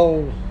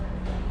below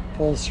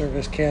full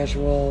service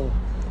casual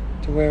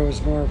to where it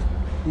was more,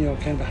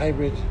 kind of a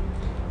hybrid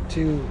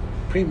to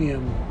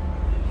premium,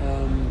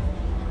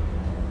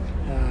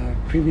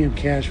 premium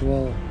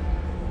casual,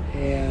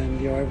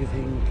 and,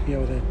 everything,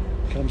 that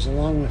comes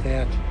along with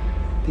that.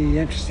 The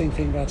interesting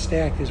thing about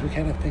Stacked is we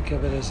kind of think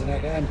of it as an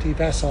empty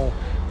vessel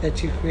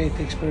that you create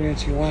the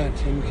experience you want,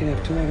 and you can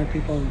have 200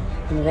 people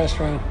in the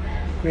restaurant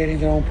creating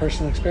their own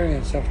personal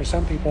experience. So for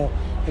some people,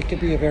 it could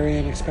be a very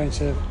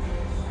inexpensive,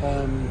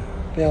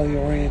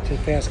 value-oriented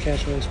fast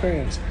casual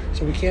experience.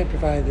 So we can't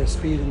provide the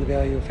speed and the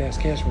value of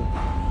fast casual.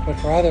 But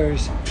for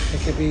others,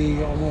 it could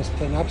be almost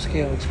an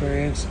upscale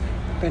experience,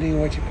 depending on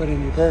what you put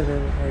in your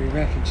burger or your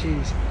mac and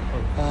cheese,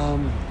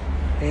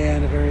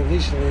 and a very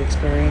leisurely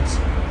experience.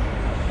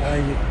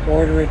 You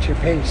order at your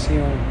pace.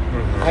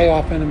 I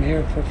often am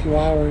here for a few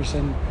hours,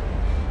 and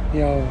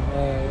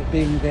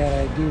being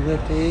that I do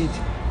live to eat,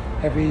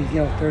 every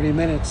 30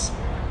 minutes,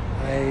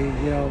 I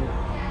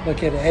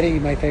look at Eddie,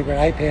 my favorite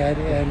iPad,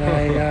 and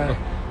I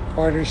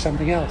order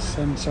something else,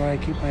 and so I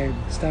keep my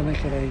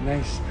stomach at a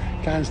nice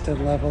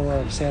constant level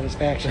of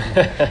satisfaction,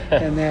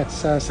 and that's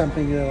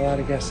something that a lot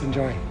of guests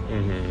enjoy.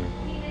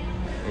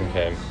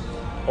 Okay,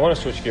 I want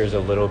to switch gears a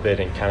little bit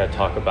and kind of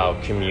talk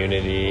about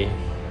community.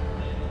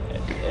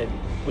 And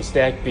with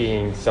Stack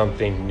being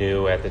something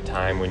new at the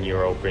time when you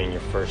were opening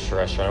your first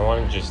restaurant, I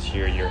want to just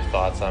hear your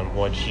thoughts on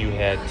what you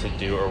had to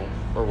do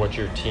or what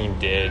your team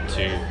did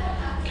to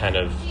kind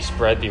of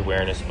spread the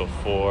awareness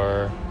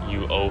before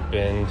you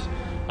opened,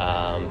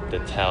 to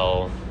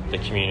tell the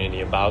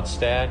community about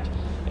Stack,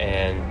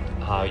 and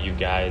how you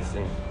guys,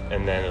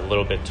 and then a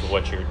little bit to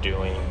what you're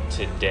doing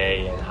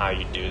today and how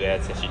you do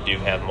that, since you do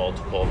have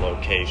multiple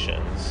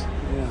locations.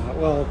 Yeah,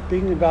 well,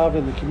 being involved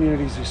in the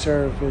communities we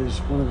serve is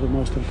one of the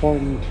most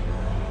important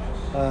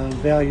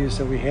values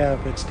that we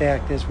have at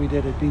Stacked, as we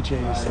did at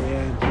BJ's.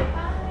 And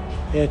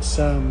it's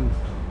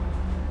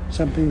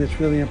something that's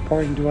really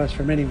important to us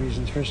for many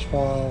reasons. First of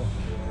all,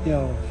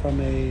 from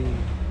a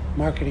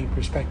marketing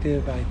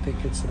perspective, I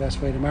think it's the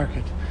best way to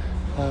market.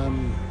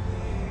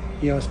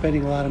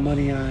 Spending a lot of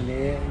money on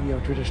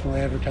traditional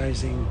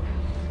advertising,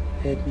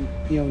 it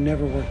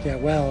never worked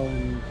that well,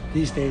 and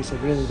these days it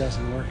really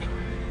doesn't work.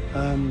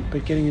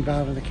 But getting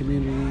involved in the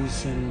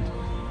communities and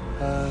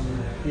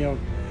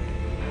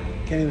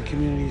getting the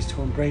communities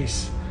to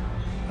embrace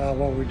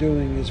what we're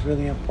doing is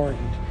really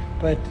important.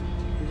 But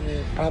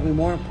probably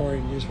more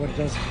important is what it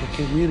does for the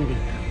community.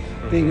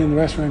 Being in the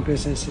restaurant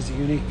business is a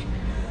unique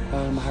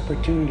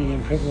opportunity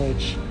and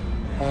privilege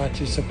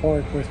to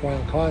support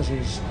worthwhile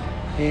causes,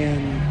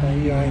 and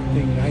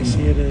I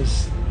see it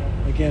as,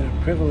 again,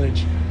 a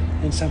privilege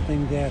and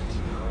something that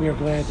we are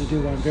glad to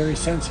do. I'm very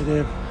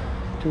sensitive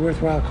to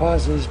worthwhile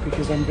causes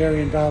because I'm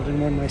very involved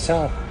in one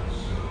myself,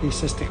 the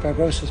Cystic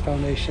Fibrosis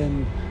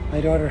Foundation.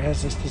 My daughter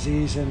has this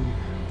disease, and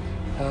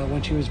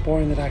when she was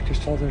born, the doctors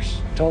told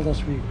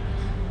us we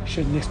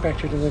shouldn't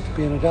expect her to live to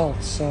be an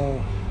adult.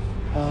 So,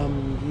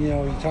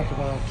 you talk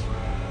about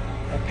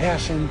a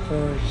passion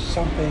for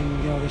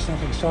something, there's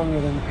nothing stronger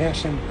than the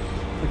passion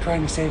for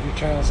trying to save your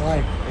child's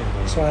life.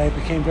 So I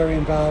became very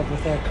involved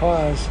with that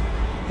cause,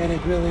 and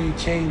it really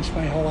changed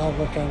my whole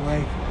outlook on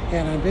life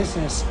and on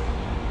business,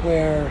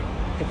 where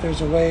if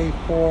there's a way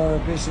for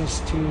business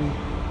to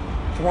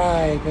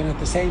thrive and at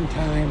the same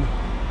time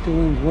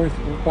doing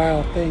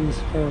worthwhile things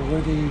for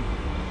worthy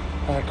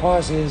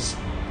causes,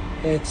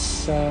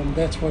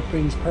 that's what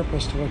brings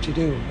purpose to what you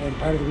do, and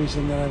part of the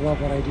reason that I love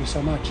what I do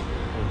so much.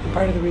 And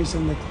part of the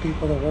reason that the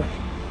people that work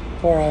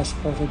for us,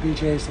 both at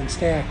BJ's and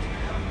Stacked,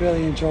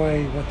 really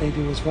enjoy what they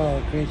do as well.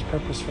 It creates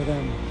purpose for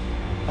them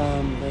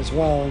as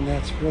well, and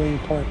that's really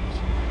important.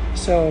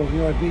 So,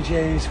 at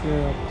BJ's,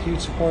 we're a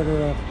huge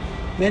supporter of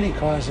many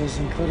causes,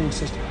 including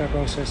cystic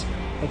fibrosis.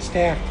 At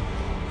Stacked,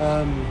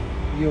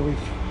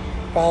 we've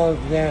followed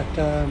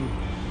that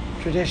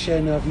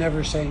tradition of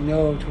never saying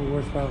no to a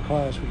worthwhile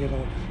cause. We get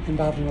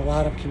involved in a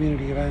lot of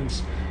community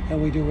events,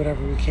 and we do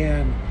whatever we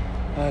can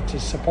to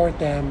support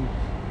them,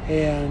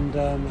 and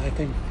I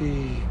think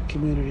the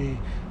community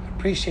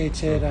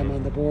appreciates it. I'm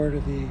on the board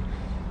of the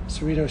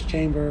Cerritos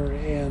Chamber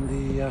and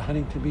the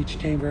Huntington Beach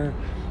Chamber.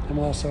 I'm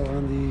also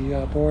on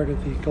the board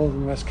of the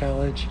Golden West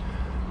College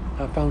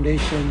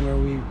Foundation, where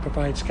we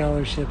provide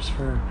scholarships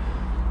for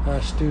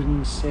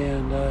students,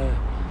 and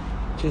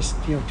just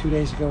 2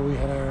 days ago we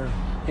had our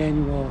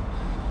annual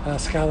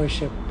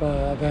scholarship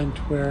event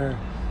where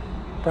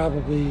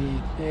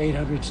probably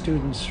 800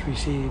 students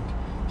received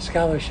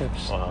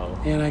scholarships. Wow.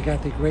 And I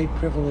got the great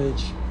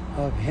privilege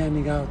of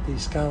handing out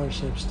these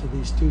scholarships to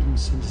these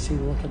students, and to see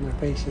the look on their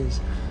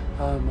faces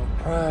of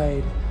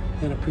pride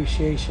and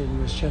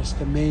appreciation was just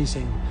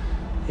amazing.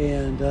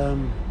 And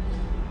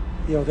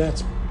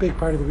that's a big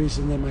part of the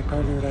reason that my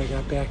partner and I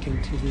got back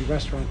into the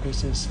restaurant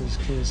business, is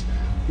because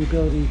the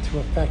ability to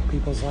affect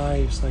people's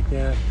lives like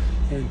that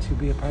and to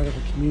be a part of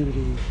a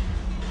community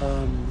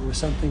was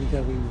something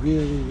that we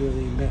really,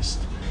 really missed,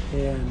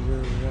 and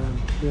we're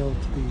thrilled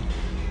to be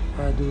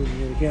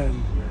doing it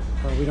again.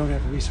 We don't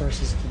have the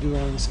resources to do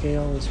it on the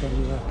scale as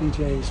when we left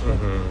BJ's, but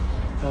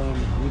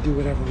we do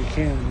whatever we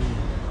can,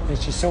 and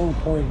it's just so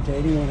important to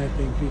anyone, I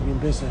think, being in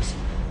business.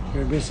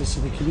 You're in business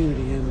in the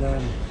community, and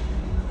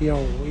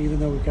even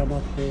though we've got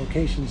multiple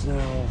locations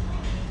now,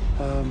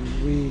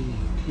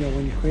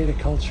 when you create a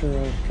culture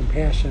of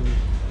compassion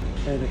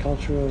and a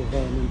culture of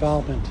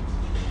involvement,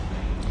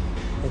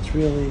 it's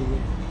really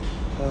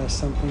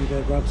something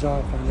that rubs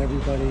off on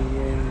everybody,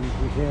 and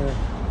we hear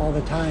all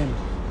the time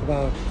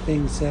about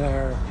things that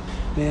our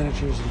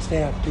managers and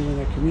staff do in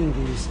their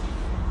communities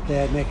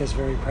that make us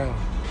very proud.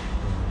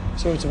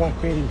 So it's about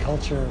creating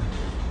culture.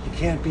 You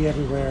can't be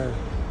everywhere,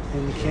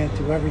 and you can't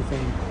do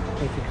everything,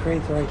 but if you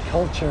create the right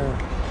culture,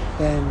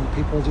 then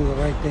people do the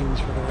right things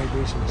for the right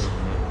reasons.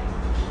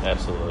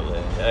 Absolutely.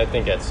 And I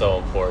think that's so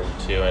important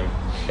too,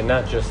 and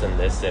not just in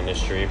this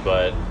industry,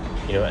 but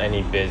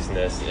any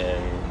business in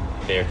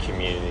their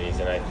communities.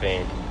 And I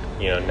think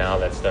now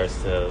that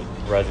starts to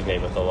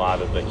resonate with a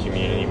lot of the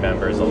community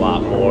members a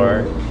lot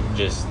more.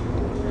 Just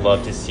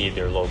love to see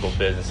their local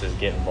businesses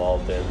get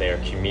involved in their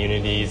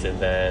communities, and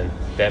then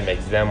that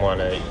makes them want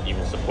to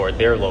even support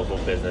their local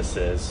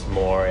businesses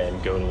more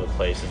and go to the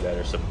places that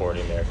are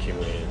supporting their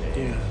community.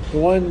 Yeah. The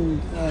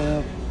one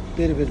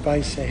bit of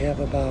advice I have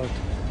about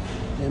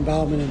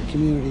involvement in the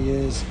community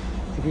is,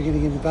 if you're going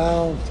to get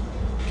involved,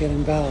 get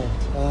involved.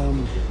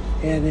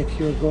 And if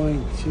you're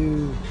going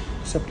to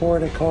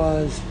support a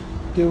cause,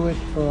 do it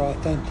for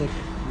authentic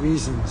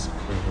reasons.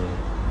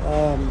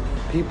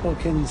 People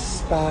can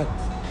spot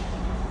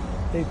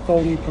a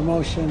phony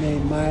promotion a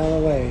mile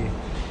away,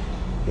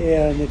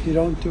 and if you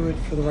don't do it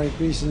for the right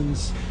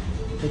reasons,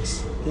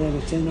 it's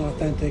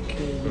inauthentic.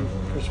 And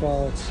first of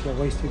all, it's a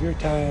waste of your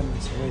time,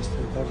 it's a waste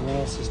of everyone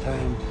else's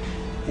time,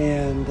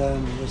 and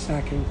it's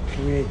not going to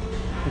create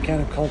the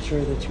kind of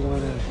culture that you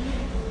want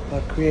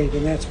to create.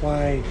 And that's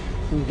why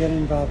when you get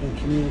involved in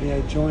community,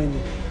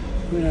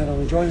 we not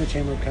only join the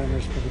Chamber of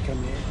Commerce, but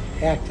become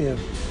active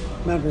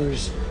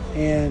members,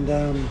 and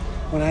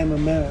when I'm a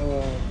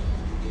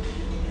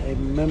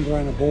member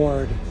on a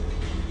board,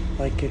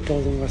 like at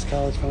Golden West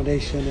College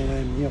Foundation, and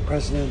I'm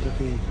president of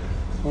the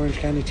Orange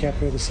County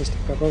chapter of the Cystic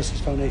Fibrosis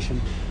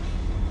Foundation,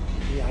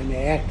 I'm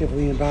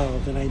actively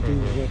involved, and I do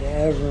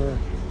whatever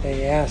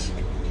they ask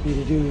me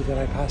to do that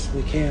I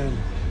possibly can,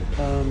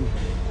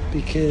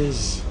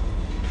 because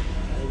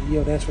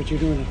that's what you're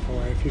doing it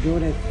for. If you're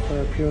doing it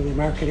for purely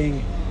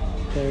marketing,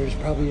 there's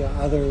probably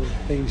other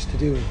things to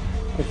do.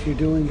 But if you're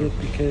doing it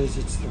because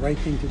it's the right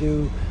thing to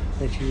do,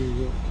 that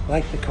you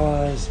like the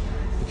cause,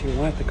 that you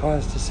want the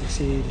cause to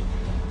succeed,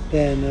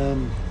 then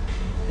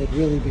it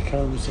really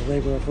becomes a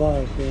labor of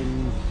love.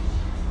 And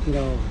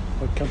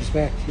what comes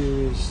back to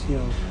you is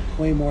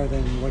way more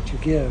than what you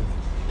give,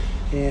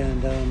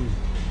 and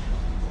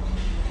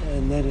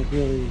then it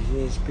really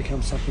has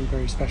become something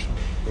very special.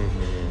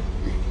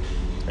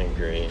 I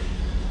agree.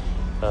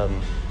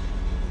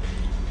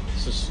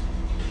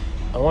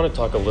 I want to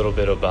talk a little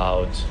bit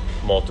about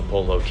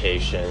multiple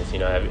locations.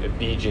 At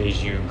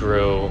BJ's, you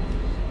grew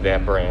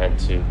that brand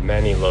to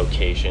many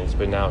locations,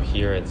 but now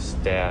here at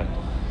Stack,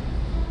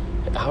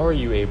 how are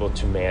you able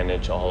to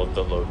manage all of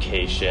the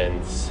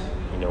locations?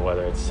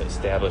 Whether it's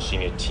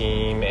establishing a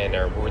team, and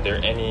were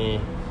there any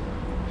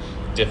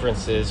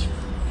differences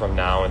from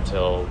now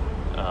until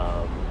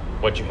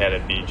what you had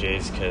at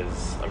BJ's?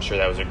 Because I'm sure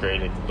that was a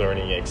great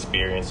learning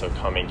experience. So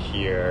coming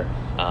here,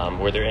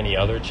 were there any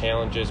other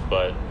challenges?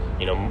 But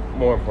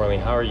more importantly,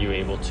 how are you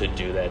able to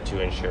do that to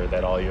ensure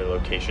that all your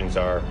locations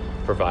are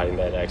providing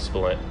that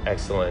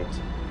excellent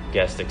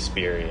guest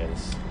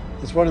experience?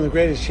 It's one of the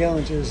greatest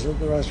challenges of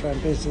the restaurant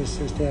business,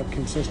 is to have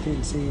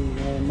consistency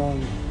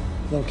among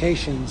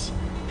locations.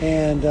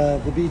 And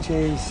the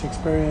BJ's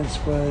experience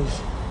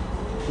was,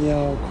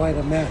 quite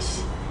a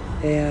mess.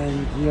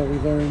 And, we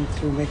learned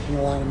through making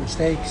a lot of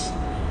mistakes.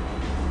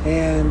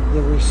 And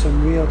there were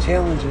some real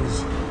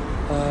challenges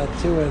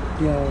to it,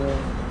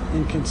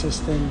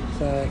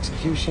 inconsistent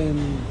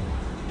execution,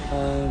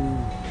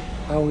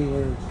 how we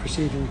were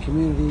perceived in the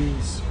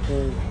communities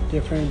were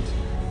different.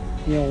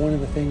 One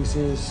of the things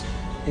is,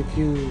 if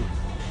you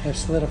have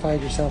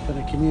solidified yourself in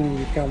a community,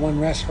 you've got one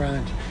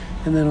restaurant,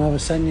 and then all of a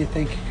sudden you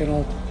think you can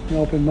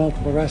open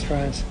multiple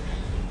restaurants,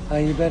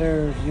 you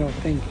better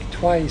think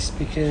twice,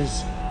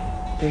 because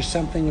there's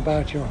something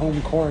about your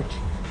home court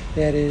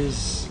that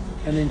is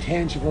an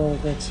intangible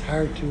that's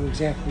hard to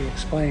exactly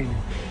explain.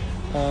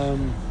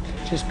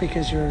 Just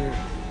because you're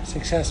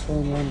successful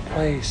in one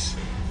place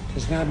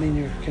does not mean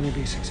you're going to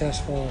be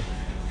successful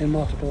in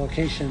multiple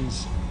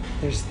locations.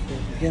 There's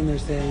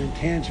that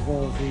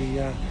intangible,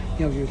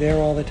 you're there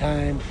all the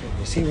time,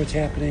 you see what's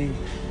happening,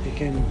 you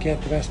can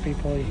get the best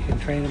people, you can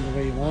train them the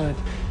way you want,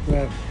 you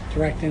have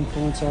direct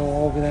influence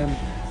all over them.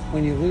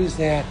 When you lose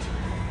that,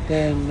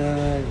 then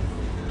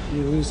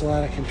you lose a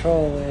lot of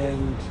control,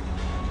 and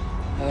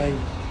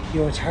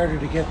it's harder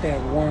to get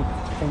that warmth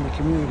from the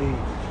community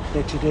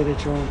that you did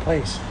at your own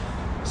place.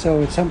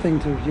 So it's something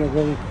to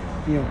really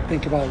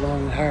think about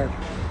long and hard.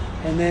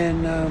 And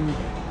then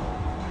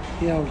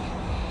you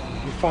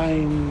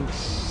find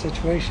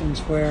situations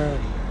where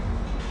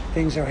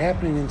things are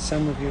happening in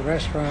some of your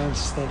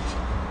restaurants that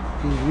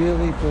you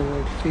really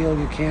feel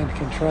you can't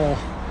control,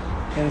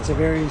 and it's a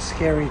very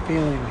scary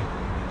feeling.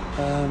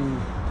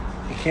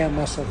 You can't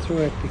muscle through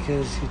it,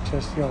 because you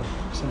just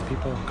some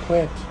people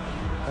quit,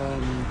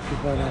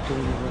 people are not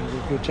doing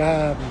a good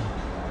job,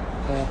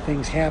 and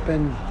things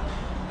happen.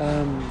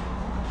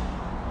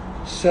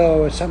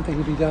 So it's something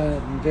to be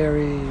done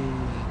very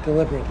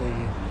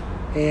deliberately.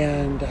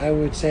 And I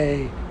would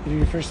say, you do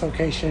your first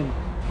location,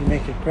 you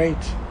make it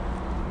great,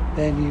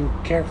 then you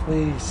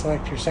carefully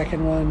select your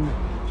second one,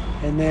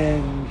 and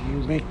then you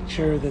make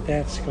sure that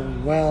that's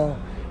going well,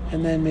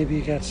 and then maybe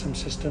you got some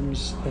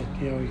systems that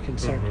you can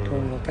start going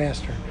a little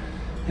faster.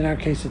 In our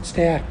case at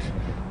Stacked,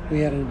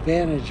 we had an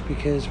advantage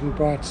because we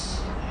brought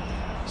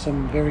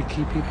some very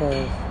key people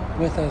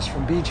with us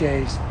from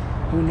BJ's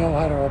who know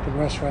how to open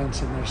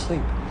restaurants in their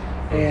sleep.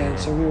 And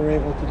so we were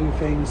able to do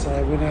things that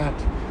I would not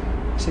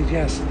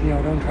suggest,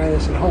 don't try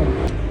this at home.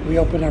 We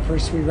opened our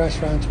first 3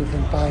 restaurants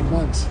within 5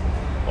 months.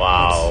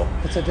 Wow.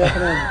 It's a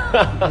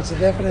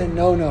definite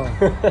no-no.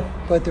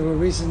 But there were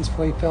reasons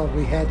we felt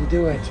we had to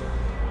do it.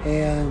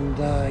 And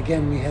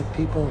again, we had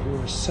people who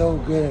were so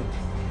good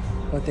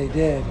at what they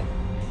did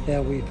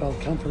that we felt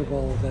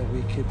comfortable that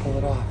we could pull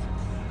it off.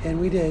 And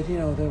we did,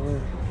 there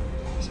were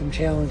some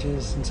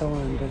challenges and so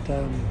on, but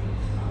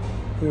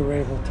we were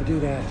able to do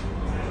that.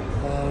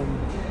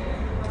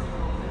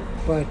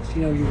 But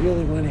you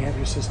really want to have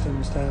your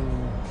systems down,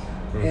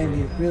 and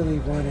you really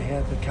want to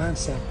have the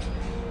concept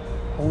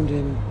honed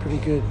in pretty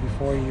good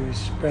before you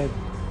spread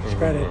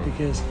it,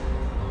 because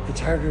it's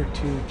harder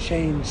to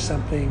change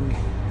something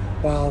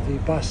while the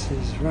bus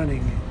is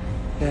running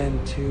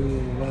than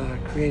to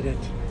create it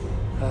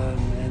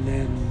and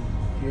then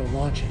you'll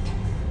launch it.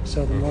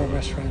 So the more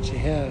restaurants you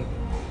have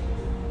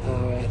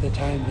at the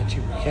time that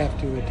you have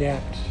to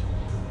adapt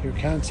your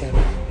concept,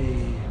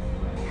 the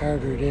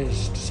harder it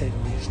is, to say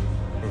the least.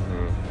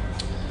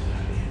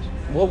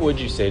 What would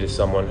you say to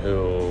someone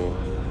who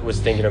was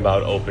thinking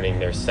about opening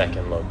their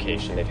second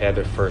location? They've had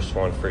their first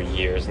one for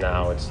years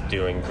now, it's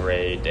doing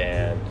great,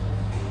 and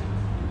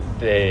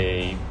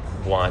they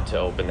want to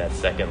open that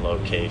second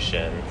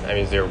location. I mean,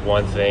 is there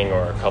one thing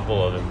or a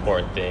couple of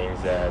important things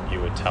that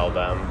you would tell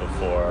them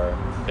before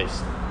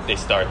they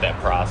start that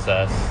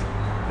process?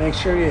 Make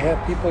sure you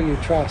have people you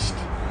trust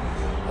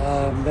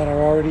that are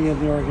already in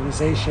the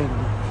organization,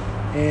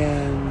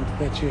 and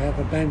that you have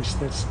a bench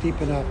that's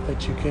deep enough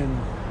that you can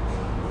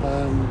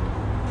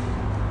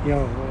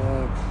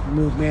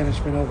move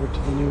management over to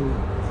the new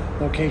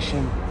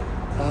location.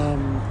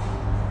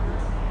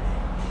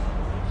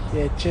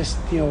 It just,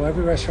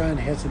 every restaurant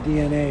has a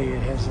DNA,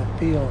 it has a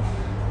feel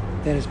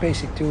that is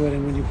basic to it,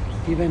 and when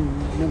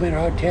no matter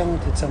how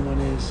talented someone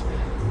is,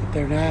 if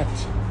they're not,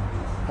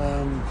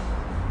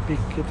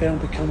 if they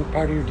don't become a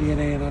part of your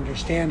DNA and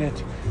understand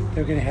it,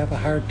 they're going to have a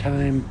hard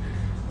time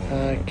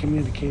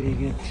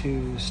communicating it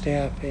to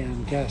staff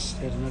and guests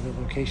at another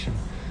location.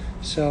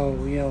 So,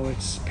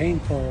 it's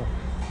painful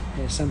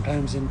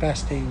sometimes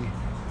investing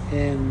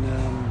in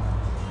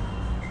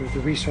the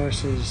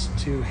resources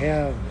to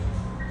have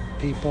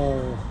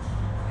people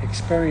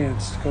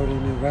experienced go to a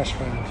new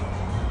restaurant,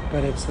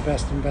 but it's the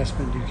best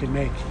investment you can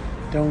make.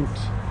 Don't,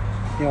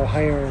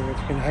 hire, if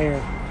you can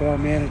hire 4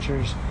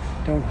 managers,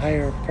 don't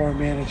hire 4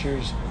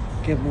 managers,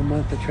 give them a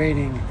month of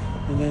training,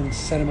 and then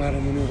set them out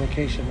in the new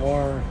location,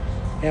 or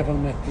have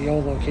them at the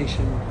old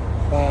location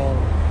while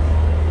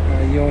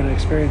an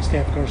experienced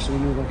staff goes to the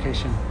new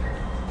location.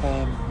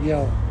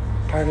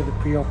 Part of the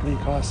pre-opening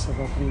costs of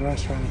opening a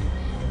restaurant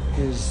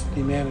is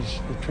the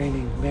management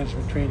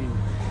training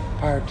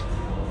part,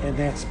 and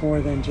that's more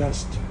than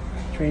just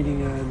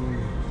training on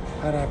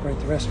how to operate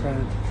the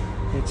restaurant.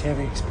 It's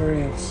having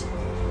experience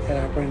at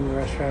operating the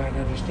restaurant,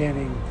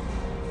 understanding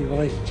the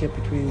relationship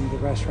between the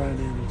restaurant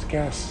and its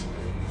guests,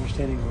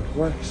 understanding what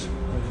works,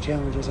 where the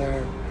challenges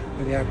are,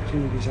 where the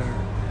opportunities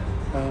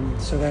are.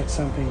 So that's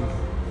something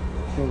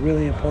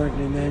really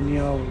important. And then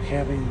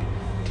having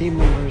team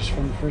members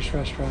from the first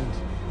restaurant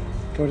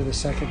go to the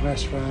second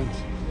restaurant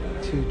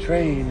to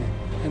train,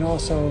 and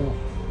also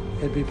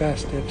it'd be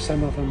best if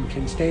some of them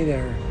can stay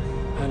there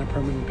on a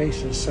permanent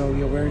basis. So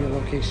where you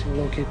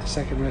locate the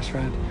second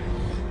restaurant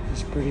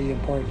is pretty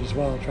important as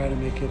well. Try to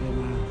make it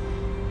in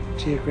a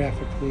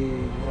geographically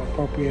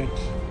appropriate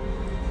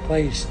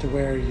place to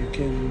where you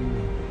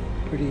can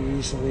pretty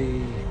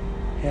easily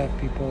have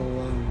people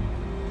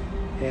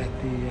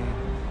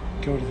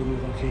go to the new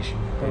location,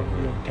 both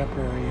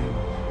temporary and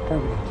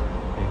permanent.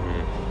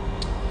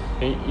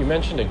 Mm-hmm. You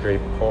mentioned a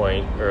great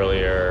point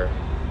earlier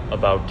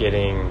about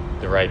getting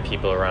the right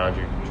people around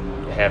you,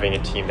 having a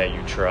team that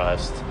you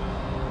trust.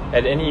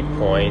 At any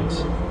point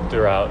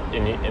throughout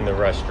in the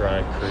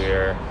restaurant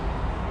career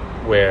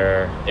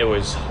where it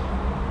was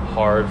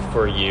hard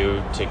for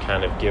you to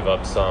kind of give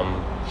up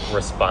some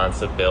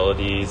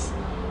responsibilities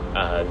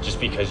just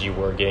because you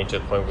were getting to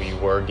the point where you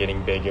were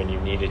getting bigger and you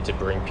needed to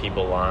bring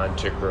people on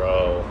to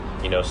grow,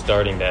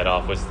 starting that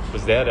off,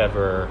 was that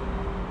ever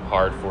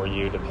hard for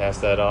you to pass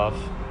that off?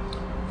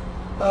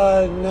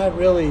 Not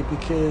really,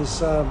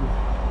 because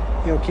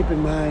keep in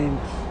mind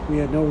we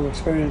had no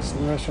experience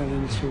in the restaurant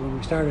industry when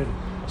we started,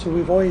 so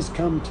we've always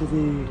come to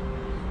the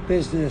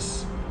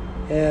business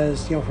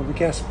as from a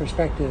guest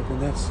perspective,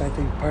 and that's, I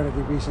think, part of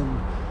the reason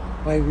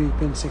why we've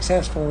been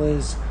successful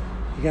is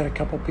you got a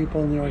couple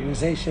people in the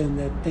organization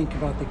that think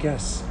about the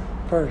guests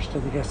first,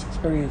 or the guest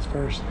experience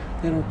first.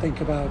 They don't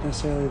think about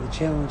necessarily the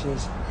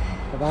challenges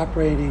of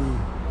operating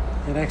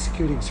and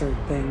executing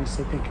certain things.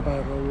 They think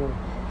about,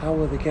 how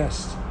will the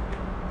guests,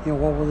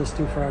 what will this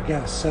do for our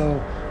guests? So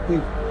we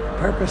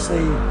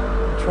purposely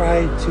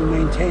tried to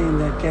maintain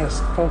that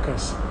guest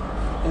focus,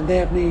 and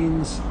that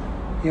means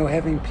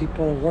having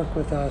people work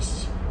with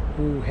us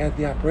who had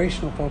the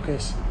operational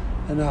focus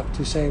enough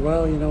to say,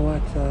 well,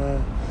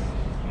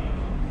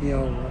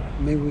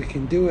 maybe we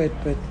can do it,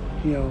 but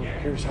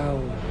here's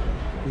how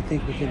we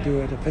think we can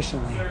do it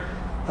efficiently.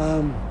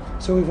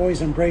 So we've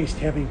always embraced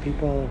having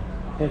people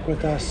work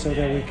with us so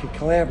that we could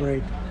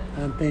collaborate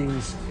on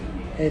things.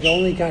 It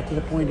only got to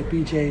the point at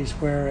BJ's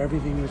where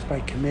everything was by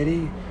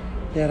committee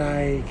that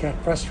I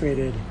got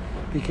frustrated,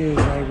 because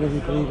I really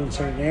believe in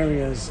certain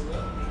areas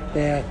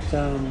that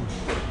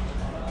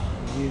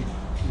you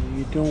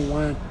don't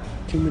want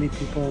too many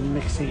people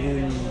mixing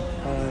in,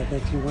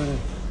 that you want to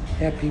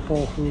have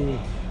people who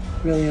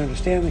really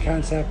understand the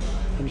concept,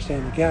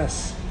 understand the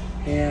guests,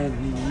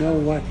 and know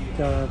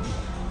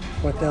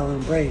what they'll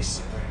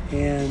embrace.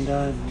 And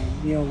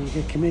you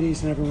get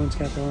committees and everyone's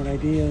got their own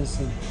ideas,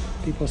 and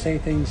people say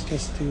things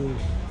just to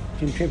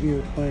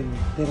contribute when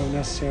they don't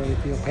necessarily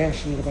feel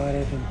passionate about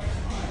it, and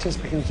it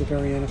just becomes a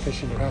very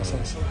inefficient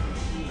process.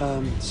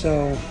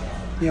 So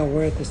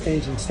we're at the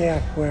stage in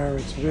staff where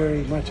it's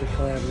very much a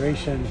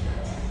collaboration,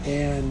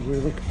 and we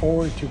look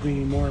forward to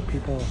bringing more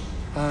people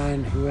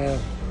on who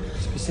have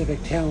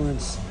specific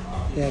talents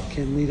that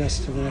can lead us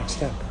to the next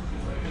step.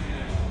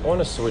 I want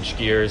to switch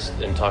gears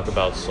and talk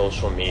about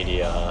social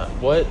media.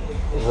 What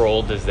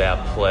role does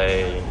that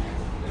play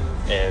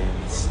in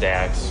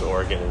Stack's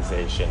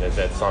organization? Is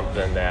that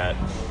something that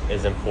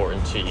is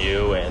important to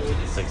you and to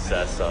the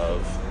success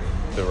of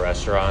the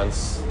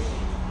restaurants?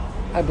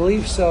 I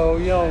believe so.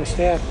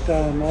 Stack,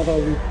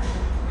 although we,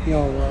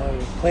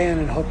 plan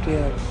and hope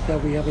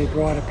that we have a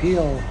broad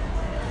appeal,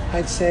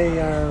 I'd say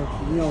our,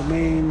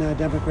 main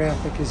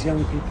demographic is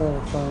young people,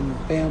 from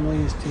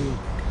families to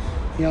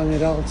young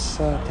adults.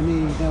 To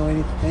me,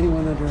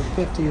 anyone under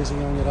 50 is a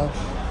young adult.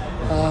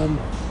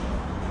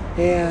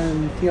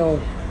 And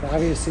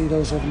obviously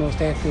those are the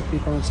most active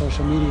people on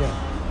social media.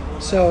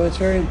 So it's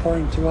very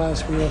important to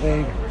us. We have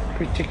a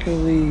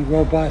particularly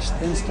robust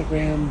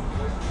Instagram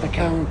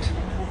account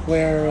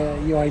where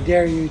I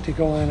dare you to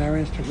go on our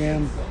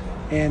Instagram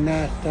and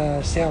not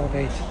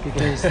salivate,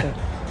 because the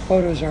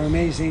photos are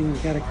amazing.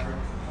 We've got a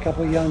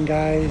couple young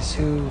guys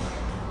who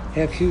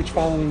have huge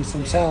followings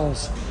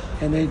themselves,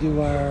 and they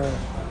do our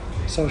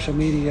social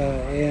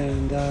media,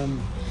 and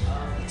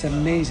it's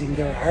amazing.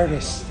 They're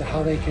artists,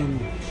 how they can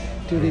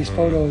do these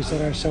photos that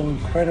are so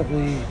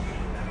incredibly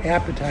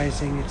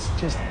appetizing. It's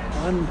just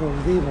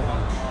unbelievable.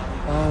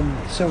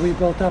 So we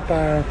built up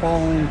our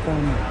following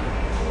from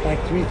like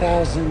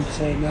 3,000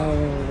 to now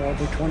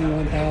over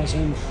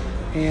 21,000,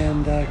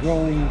 and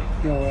growing,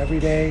 every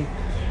day.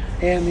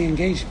 And the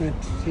engagement,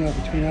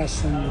 between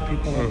us and the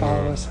people that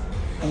follow us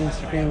on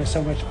Instagram is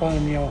so much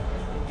fun.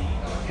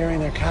 Hearing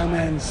their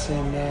comments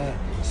and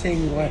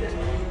seeing what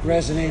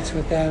resonates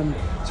with them.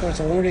 So it's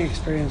a learning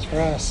experience for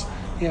us.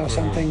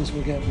 Some things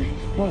we get,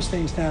 most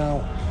things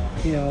now,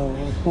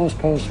 most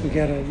posts we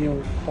get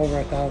over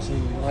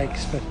 1,000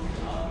 likes, but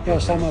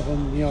some of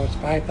them, it's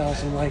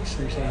 5,000 likes,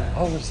 and you're saying,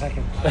 hold on a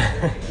second,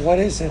 what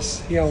is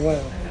this?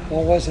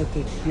 What was it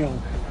that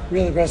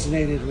really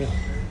resonated with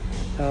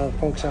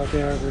folks out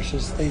there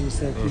versus things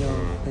that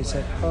they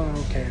said,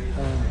 oh, okay.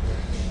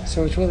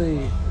 So it's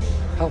really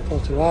helpful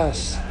to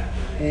us,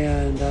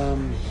 and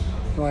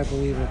I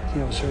believe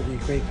it certainly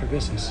great for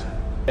business.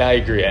 Yeah, I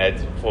agree,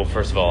 Ed. Well,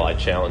 first of all, I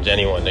challenge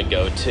anyone to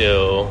go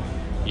to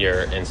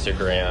your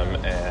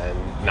Instagram and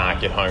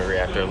not get hungry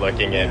after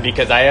looking at,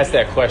 because I asked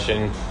that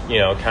question,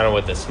 kind of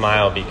with a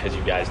smile, because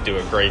you guys do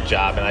a great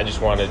job, and I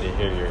just wanted to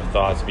hear your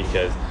thoughts,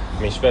 because,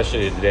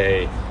 especially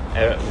today,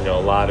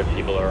 a lot of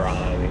people are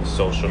on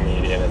social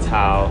media, and it's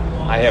how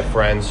I have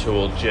friends who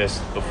will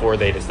just, before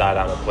they decide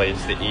on a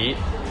place to eat,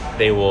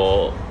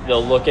 they'll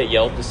look at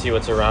Yelp to see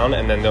what's around,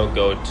 and then they'll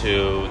go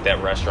to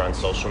that restaurant's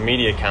social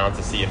media account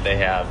to see if they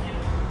have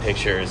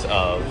pictures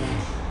of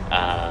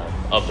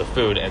the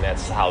food, and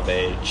that's how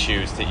they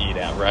choose to eat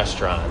at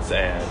restaurants.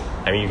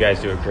 And you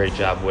guys do a great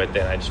job with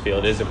it. I just feel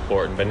it is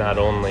important, but not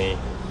only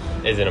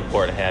is it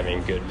important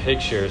having good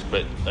pictures,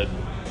 but a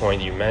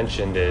point you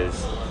mentioned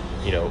is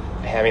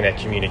having that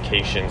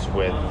communications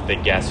with the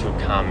guests who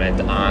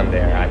comment on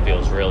there, I feel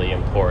is really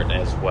important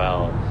as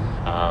well,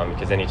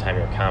 because anytime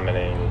you're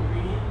commenting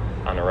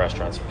on a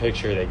restaurant's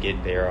picture,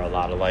 there are a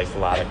lot of likes, a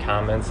lot of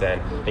comments,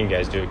 and you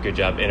guys do a good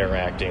job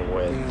interacting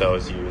with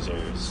those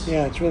users.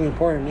 Yeah, it's really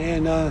important.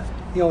 And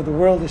the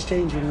world is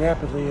changing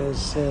rapidly,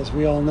 as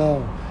we all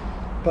know,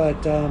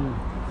 but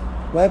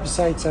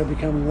websites are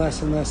becoming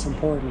less and less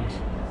important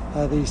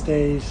these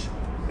days,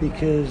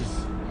 because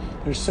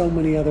there's so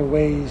many other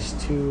ways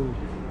to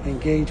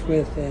engage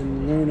with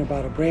and learn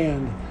about a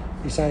brand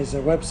besides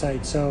their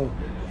website. So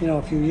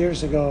a few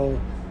years ago,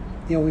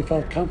 we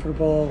felt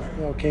comfortable,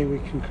 okay, we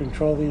can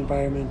control the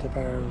environment of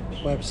our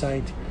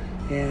website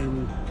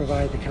and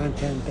provide the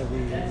content that we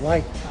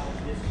liked,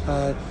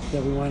 that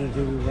we wanted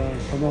to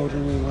promote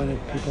and we wanted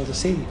people to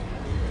see.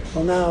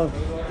 Well, now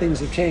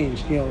things have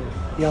changed.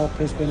 Yelp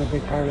has been a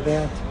big part of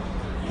that,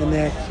 and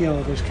that,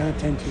 there's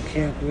content you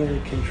can't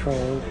really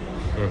control.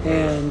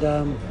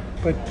 And,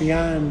 but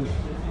beyond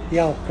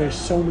Yelp, there's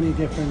so many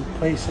different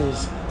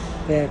places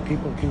that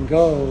people can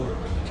go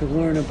to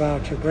learn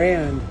about your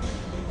brand.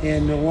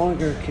 And no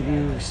longer can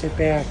you sit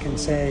back and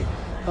say,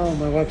 oh,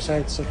 my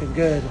website's looking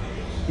good.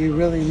 You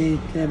really need,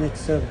 and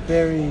it's a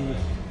very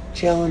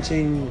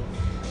challenging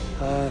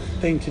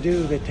thing to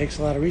do that takes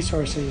a lot of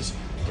resources,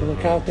 to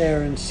look out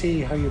there and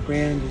see how your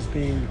brand is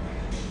being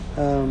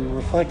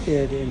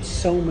reflected in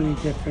so many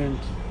different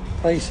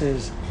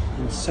places,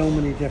 in so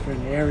many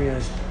different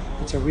areas.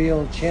 It's a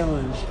real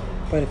challenge,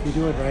 but if you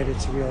do it right,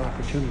 it's a real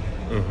opportunity.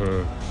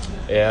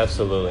 Yeah,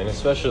 absolutely. And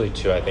especially,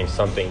 too, I think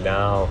something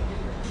now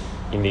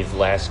in these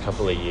last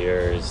couple of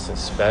years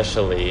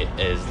especially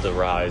is the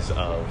rise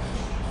of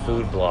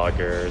food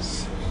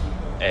bloggers,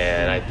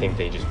 and I think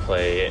they just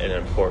play an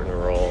important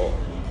role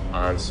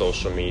on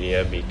social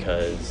media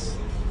because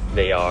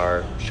they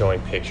are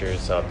showing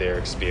pictures of their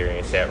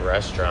experience at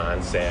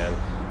restaurants, and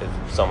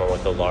someone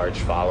with a large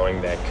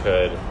following that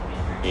could,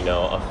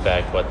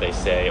 affect what they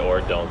say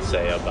or don't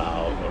say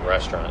about a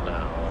restaurant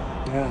now.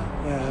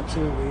 Yeah,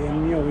 absolutely.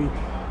 And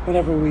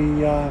whenever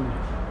we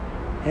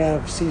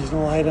have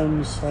seasonal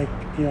items, like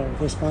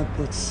this month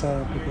it's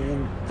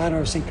in honor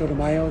of Cinco de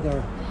Mayo. There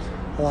are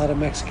a lot of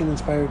Mexican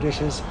inspired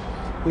dishes.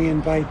 We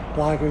invite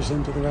bloggers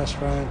into the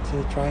restaurant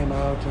to try them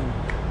out,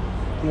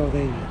 and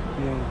they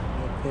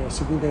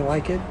assuming they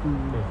like it,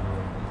 and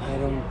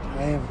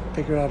I haven't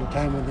figured out a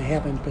time when they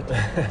haven't, but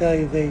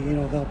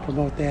they'll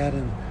promote that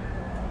and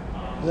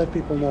let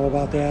people know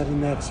about that,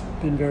 and that's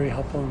been very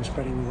helpful in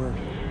spreading the word.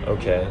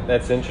 Okay,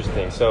 that's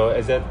interesting. So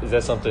is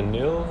that something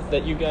new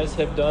that you guys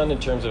have done in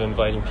terms of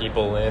inviting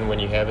people in when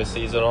you have a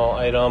seasonal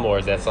item, or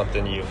is that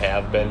something you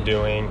have been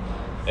doing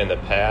in the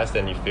past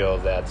and you feel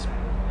that's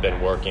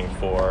been working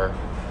for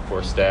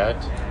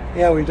Stacked?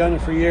 Yeah, we've done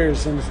it for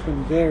years, and it's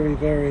been very,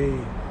 very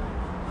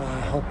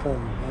helpful.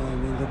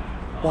 And the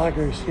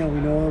bloggers, we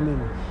know them,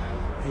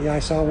 and I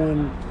saw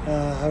one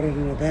out at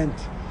an event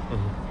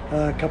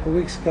a couple of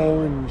weeks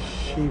ago, and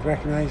she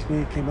recognized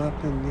me, came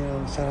up,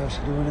 and said how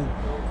she's doing it.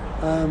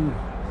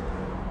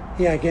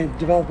 Again,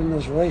 developing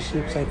those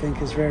relationships, I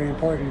think, is very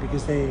important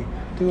because they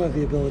do have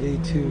the ability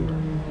to,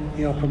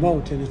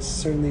 promote, and it's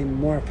certainly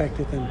more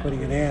effective than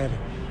putting an ad,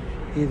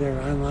 either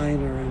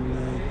online or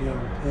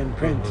in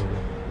print.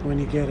 When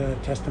you get a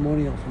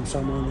testimonial from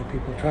someone that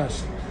people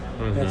trust,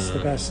 that's the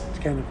best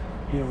kind of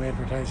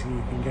advertising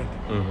you can get.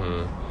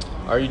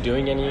 Are you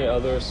doing any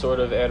other sort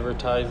of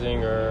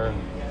advertising or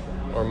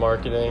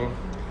marketing?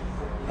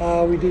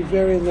 We do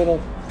very little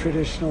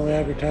traditional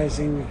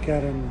advertising. We've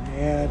got an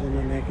ad in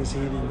a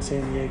magazine in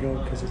San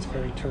Diego because it's a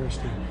very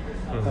touristy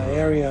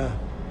area.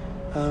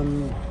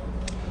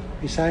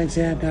 Besides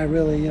that, not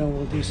really.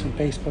 We'll do some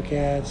Facebook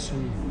ads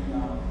and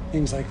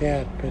things like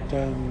that, but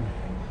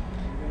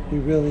we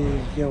really,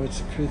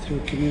 it's through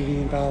community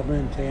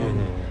involvement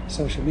and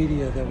social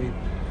media that we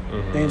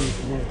mainly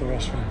promote the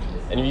restaurant.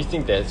 And do you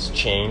think that's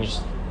changed,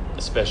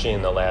 especially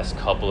in the last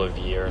couple of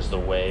years, the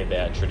way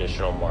that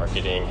traditional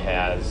marketing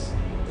has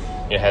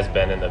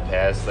been in the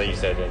past, like you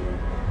said, in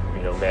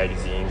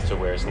magazines, to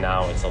where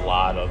now it's a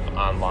lot of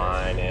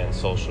online and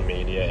social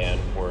media and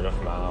word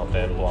of mouth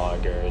and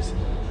bloggers?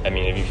 I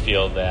mean, if you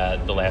feel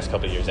that the last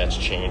couple of years that's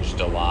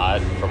changed a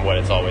lot from what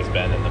it's always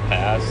been in the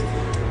past?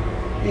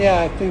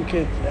 Yeah, I think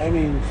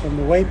from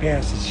the way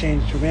past, it's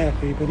changed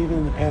dramatically, but even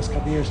in the past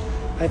couple of years,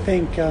 I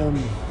think,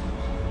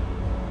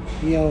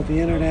 the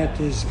internet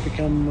has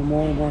become a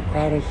more and more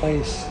crowded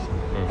place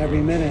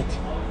every minute,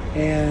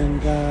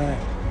 and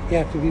you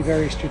have to be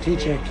very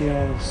strategic,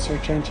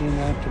 search engine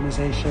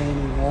optimization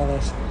and all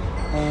this.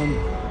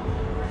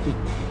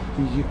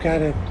 You've got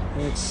to,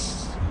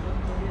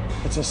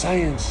 it's a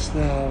science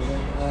now,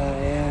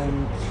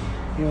 and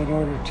in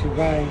order to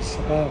rise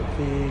above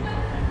the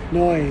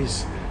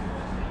noise,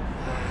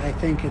 I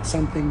think it's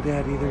something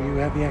that either you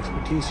have the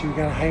expertise or you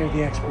got to hire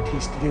the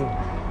expertise to do.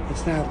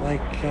 It's not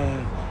like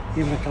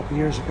even a couple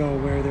years ago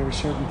where there were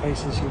certain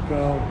places you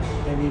go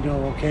and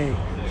okay,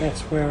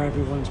 that's where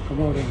everyone's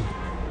promoting.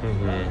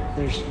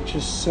 There's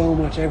just so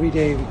much. Every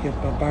day we get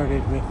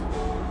bombarded with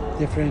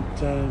different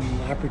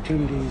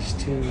opportunities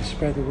to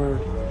spread the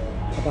word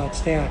about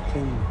Stacked,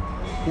 and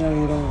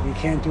you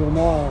can't do them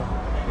all,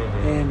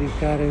 and you've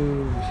got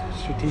to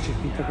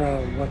strategically figure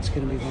out what's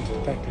going to be most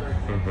effective.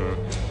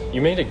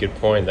 You made a good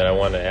point that I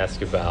want to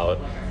ask about,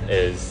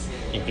 is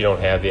if you don't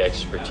have the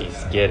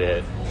expertise, get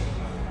it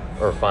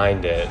or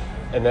find it.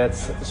 And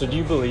so do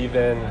you believe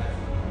in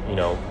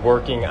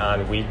working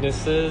on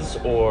weaknesses,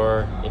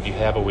 or if you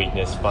have a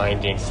weakness,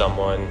 finding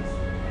someone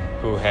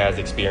who has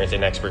experience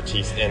and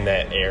expertise in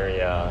that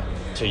area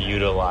to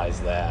utilize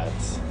that?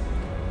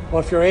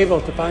 Well, if you're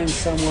able to find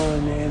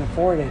someone and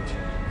afford it,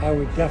 I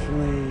would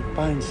definitely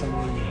find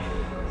someone.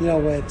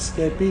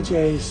 At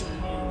BJ's,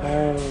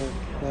 our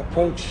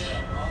approach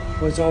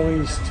was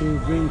always to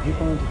bring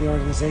people into the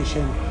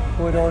organization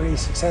who had already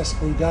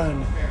successfully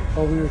done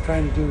what we were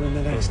trying to do in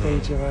the next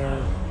stage of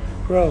our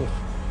growth.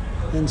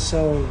 And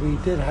so we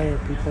did hire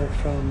people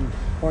from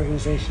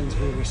organizations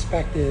we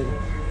respected,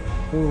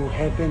 who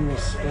had been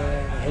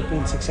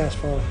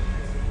successful,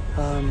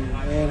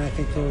 and I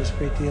think there was a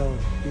great deal,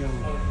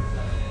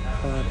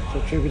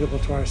 attributable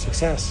to our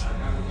success.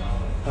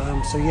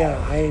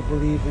 I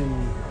believe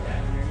in,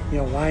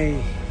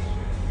 why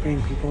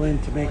bring people in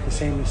to make the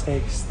same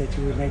mistakes that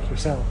you would make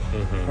yourself,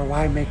 or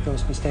why make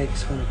those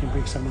mistakes when you can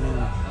bring someone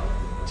in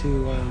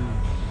to,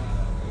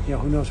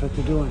 who knows what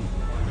they're doing.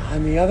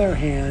 On the other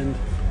hand,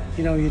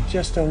 you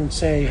just don't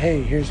say,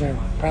 hey, here's our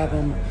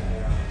problem,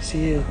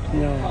 see you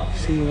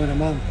in a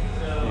month.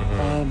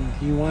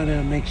 You want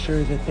to make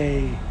sure that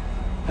they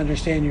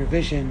understand your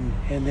vision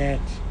and that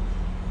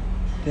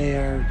they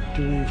are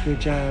doing a good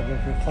job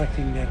of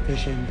reflecting that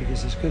vision,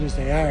 because as good as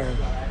they are,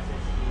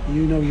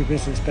 you know your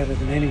business better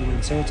than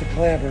anyone. So it's a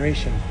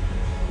collaboration,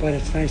 but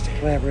it's nice to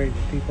collaborate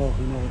with people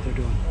who know what they're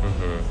doing.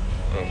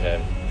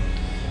 Okay.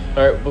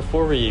 All right,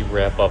 before we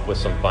wrap up with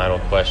some final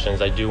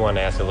questions, I do want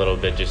to ask a little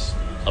bit just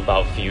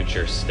about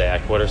future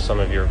Stacked. What are some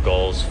of your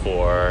goals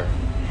for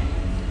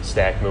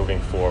Stacked moving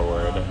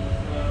forward?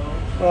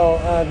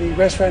 Well, the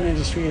restaurant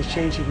industry is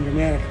changing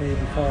dramatically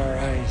before our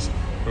eyes.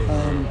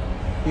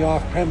 The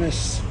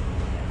off-premise,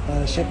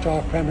 ship to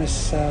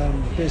off-premise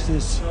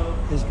business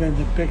has been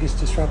the biggest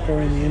disruptor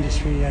in the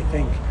industry, I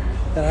think,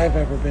 that I've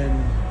ever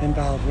been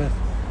involved with.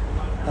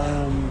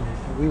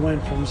 We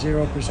went from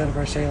 0% of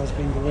our sales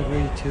being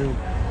delivery to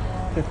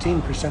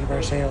 15% of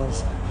our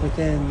sales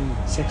within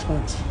 6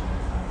 months.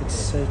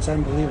 It's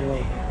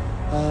unbelievable.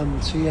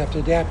 So you have to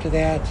adapt to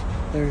that.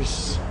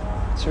 There's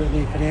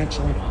certainly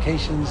financial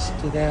implications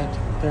to that,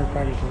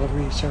 third-party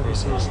delivery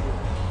services.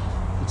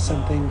 It's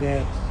something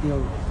that,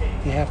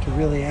 you have to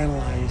really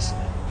analyze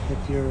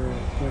if you're,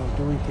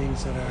 doing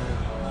things that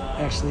are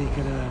actually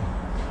going to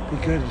be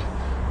good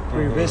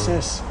for your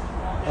business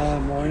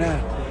or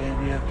not.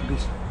 And you have to be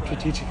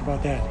strategic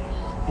about that.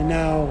 And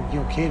now,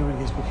 catering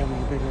is becoming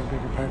a bigger and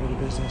bigger part of the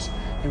business,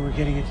 and we're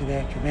getting into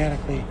that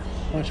dramatically,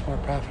 much more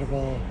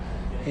profitable,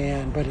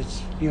 but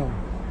it's,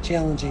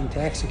 challenging to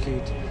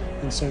execute.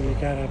 And so you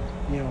gotta,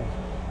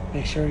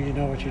 make sure you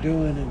know what you're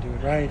doing and do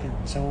it right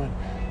and so on.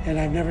 And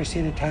I've never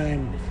seen a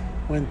time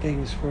when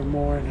things were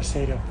more in a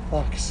state of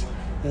flux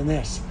than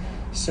this.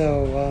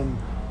 So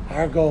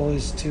our goal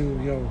is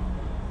to,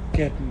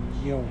 get,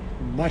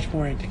 much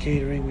more into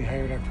catering. We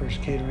hired our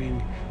first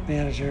catering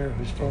manager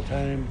who's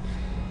full-time,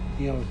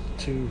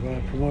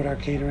 to promote our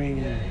catering,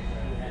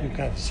 and we've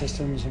got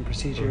systems and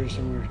procedures,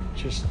 and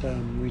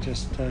we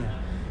just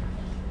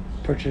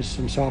purchased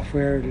some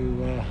software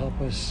to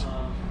help us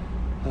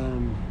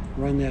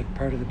run that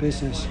part of the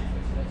business,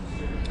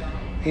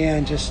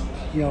 and just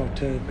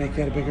to make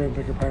that a bigger and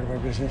bigger part of our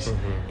business.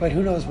 But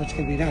who knows what's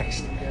going to be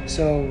next?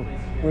 So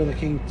we're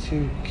looking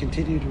to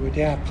continue to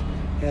adapt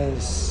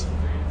as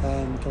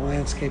the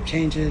landscape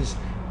changes.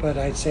 But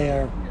I'd say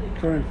our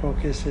current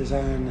focus is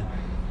on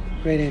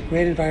creating a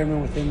great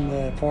environment within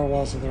the four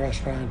walls of the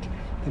restaurant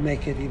to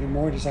make it even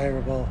more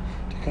desirable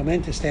to come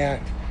into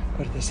Stacked,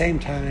 but at the same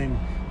time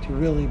to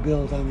really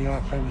build on the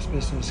off-premise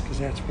business, because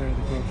that's where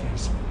the growth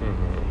is.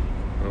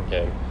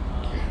 Okay.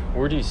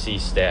 Where do you see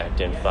Stacked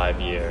in 5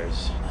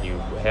 years? Do you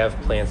have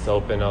plans to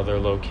open other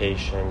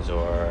locations,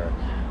 or,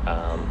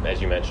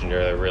 as you mentioned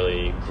earlier,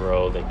 really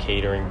grow the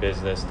catering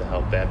business to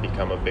help that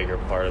become a bigger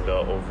part of the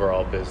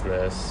overall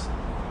business?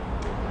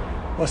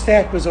 Well,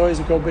 Stacked was always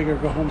a go big or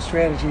go home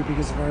strategy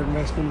because of our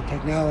investment in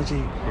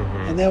technology.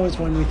 And that was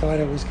when we thought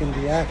it was going to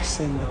be X,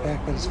 and the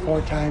fact that it's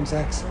 4 times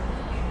X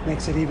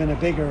makes it even a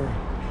bigger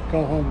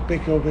go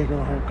big or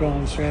go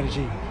home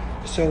strategy.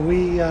 So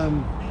we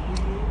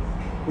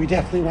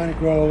definitely want to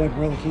grow, and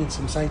we're looking at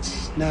some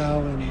sites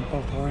now in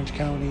both Orange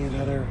County and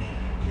other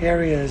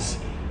areas.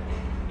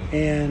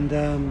 And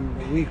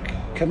we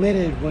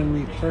committed when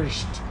we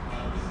first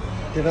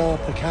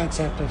developed the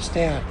concept of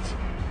Stacked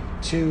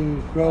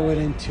to grow it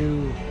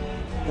into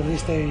at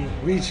least a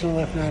regional,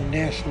 if not a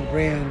national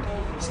brand,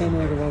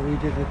 similar to what we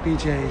did with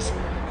BJ's.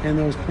 And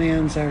those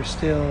plans are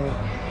still,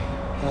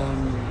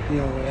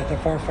 at the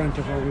forefront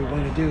of what we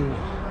want to do.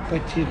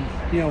 But,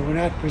 we're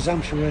not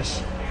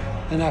presumptuous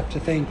enough to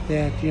think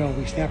that,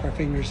 we snap our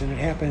fingers and it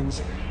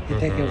happens. You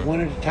take it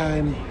one at a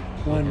time,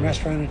 one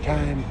restaurant at a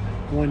time,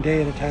 one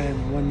day at a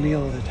time, one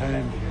meal at a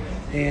time,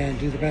 and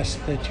do the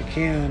best that you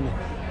can,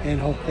 and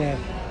hope that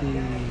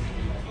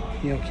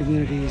the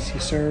communities you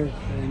serve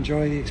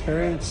enjoy the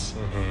experience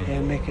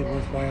and make it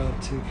worthwhile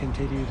to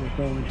continue to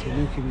grow into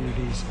new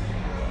communities,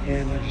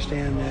 and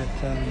understand that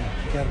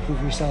you got to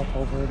prove yourself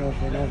over and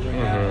over and over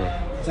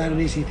again. It's not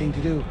an easy thing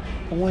to do,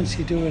 but once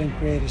you do it and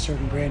create a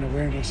certain brand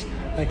awareness,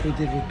 like we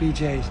did with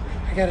BJ's,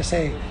 I got to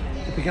say,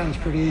 it becomes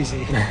pretty easy.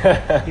 You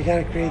got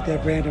to create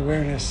that brand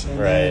awareness, and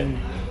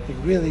then it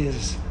really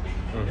is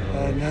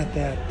not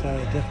that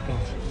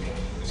difficult.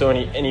 So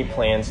any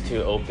plans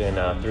to open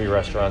 3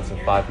 restaurants in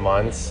 5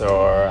 months,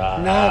 or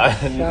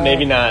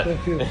maybe not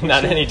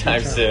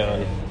anytime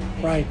soon?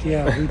 Right,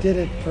 yeah. We did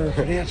it for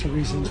financial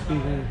reasons.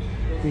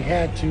 We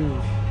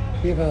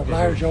have a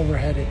large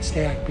overhead at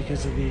Stacked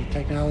because of the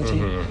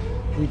technology.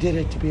 We did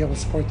it to be able to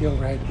support the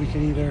overhead. We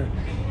could either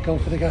go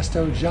for the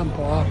gusto jump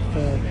off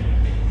the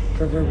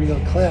proverbial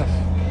cliff,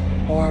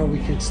 or we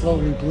could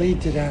slowly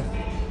bleed to death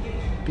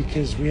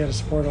because we had to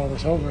support all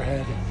this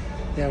overhead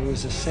that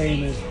was the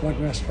same as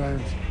 1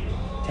 restaurant,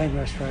 10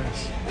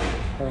 restaurants,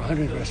 or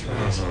 100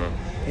 restaurants.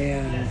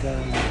 And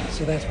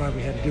so that's why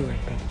we had to do it.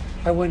 But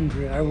I wouldn't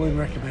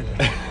recommend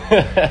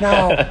it.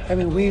 Now,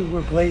 we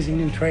were blazing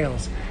new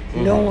trails.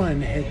 No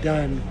one had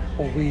done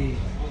what we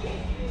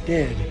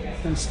did,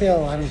 and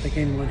still I don't think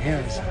anyone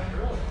has.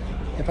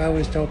 If I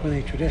was to open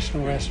a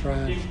traditional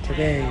restaurant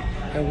today,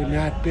 I would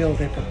not build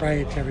a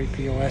proprietary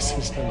POS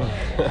system.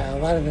 A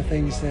lot of the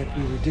things that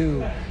we would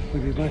do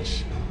would be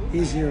much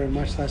easier and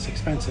much less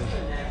expensive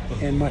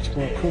and much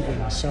more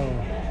proven. So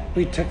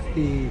we took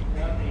the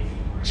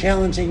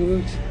challenging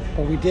route,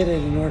 but we did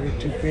it in order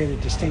to create a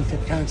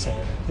distinctive concept.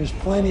 There's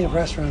plenty of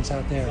restaurants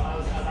out there.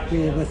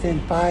 We are within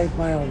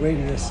 5-mile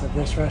radius of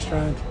this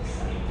restaurant.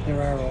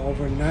 There are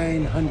over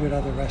 900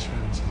 other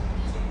restaurants.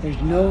 There's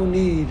no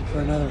need for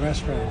another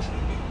restaurant.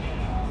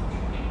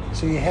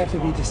 So you have to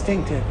be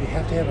distinctive. You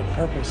have to have a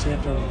purpose. You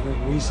have to have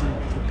a reason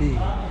to be.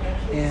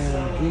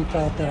 And we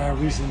felt that our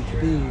reason to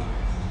be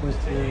was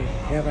to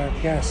have our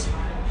guests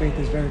create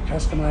this very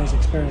customized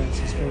experience,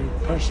 this very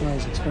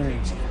personalized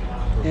experience.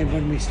 And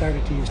when we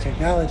started to use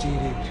technology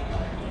to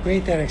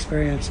create that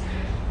experience,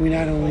 we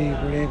not only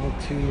were able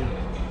to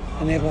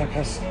enable our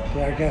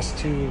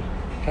guests to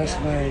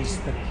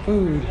customize the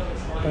food,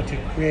 but to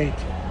create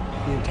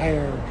the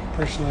entire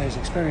personalized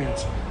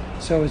experience.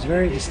 So it's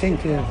very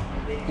distinctive,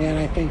 and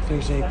I think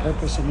there's a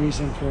purpose and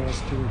reason for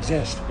us to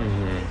exist.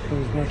 It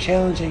was more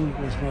challenging, it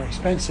was more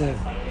expensive,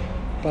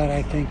 but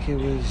I think it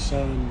was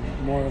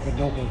more of a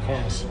noble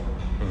cause.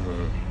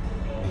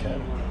 Okay.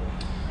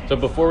 So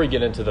before we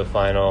get into the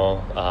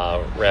final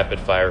rapid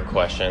fire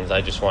questions,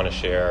 I just want to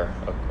share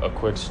a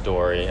quick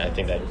story. I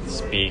think that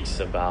speaks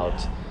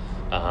about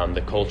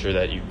the culture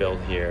that you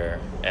built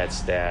here at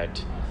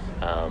Stacked.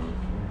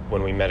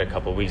 When we met a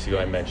couple of weeks ago,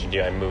 I mentioned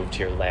I moved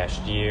here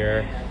last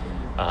year.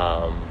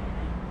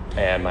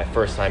 And my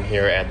first time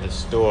here at the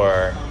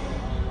store,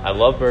 I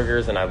love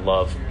burgers and I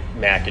love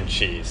mac and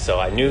cheese. So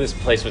I knew this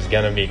place was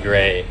going to be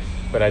great,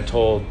 but I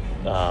told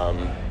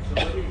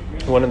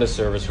one of the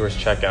servers who was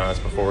checking on us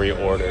before we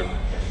ordered,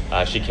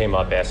 she came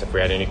up, asked if we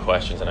had any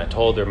questions, and I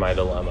told her my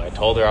dilemma. I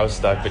told her I was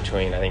stuck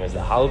between, I think it was the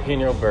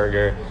jalapeno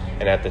burger,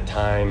 and at the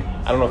time,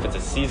 I don't know if it's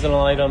a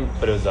seasonal item,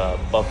 but it was a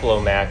buffalo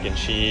mac and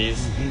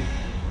cheese.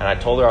 And I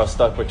told her I was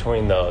stuck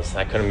between those.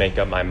 I couldn't make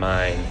up my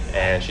mind.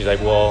 And she's like,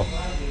 well,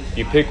 if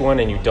you pick one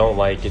and you don't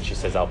like it, she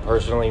says, I'll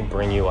personally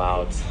bring you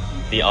out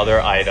the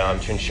other item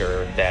to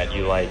ensure that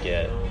you like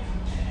it.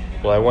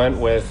 Well, I went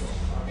with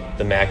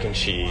the mac and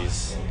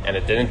cheese, and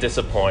it didn't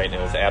disappoint. It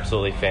was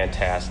absolutely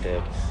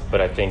fantastic. But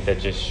I think that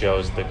just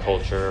shows the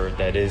culture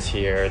that is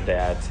here,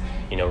 that,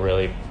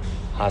 really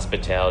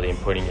hospitality and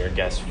putting your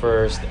guests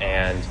first,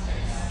 and,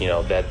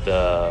 that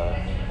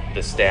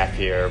the staff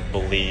here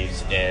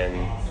believes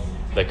in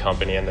the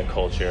company and the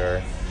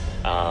culture.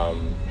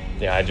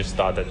 I just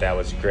thought that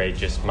was great.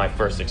 Just my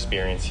first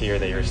experience here,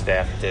 that your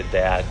staff did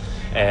that.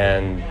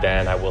 And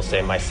then I will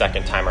say my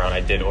second time around,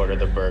 I did order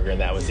the burger,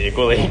 and that was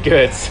equally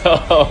good.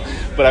 So,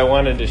 but I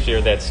wanted to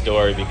share that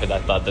story because I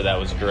thought that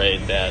was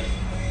great that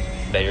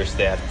your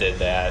staff did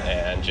that,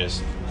 and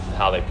just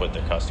how they put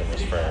the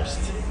customers first.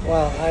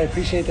 Well, I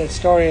appreciate that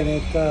story, and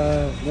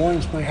it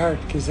warms my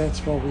heart because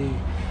that's what we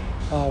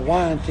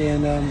want.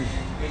 And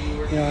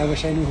I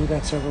wish I knew who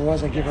that server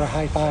was. I'd give her a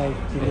high five,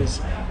 because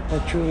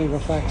that truly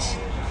reflects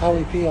how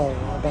we feel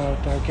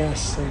about our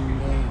guests,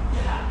 and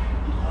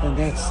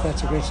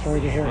that's a great story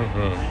to hear.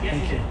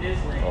 Thank you.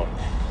 Cool.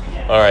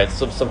 All right,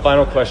 so some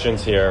final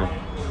questions here.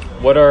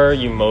 What are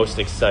you most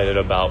excited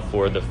about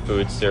for the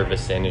food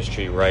service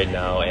industry right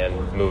now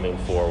and moving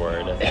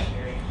forward?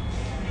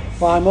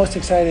 Well, I'm most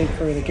excited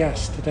for the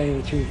guests, to tell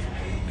you the truth,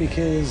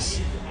 because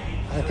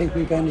I think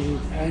we've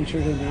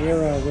entered an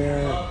era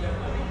where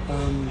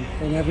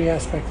in every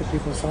aspect of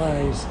people's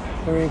lives,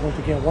 they're able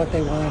to get what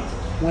they want,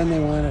 when they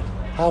want it,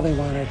 how they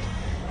want it,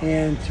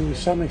 and to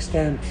some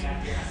extent,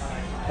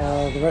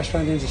 the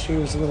restaurant industry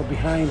was a little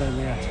behind on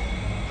that.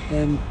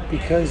 And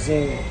because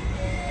of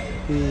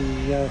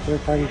the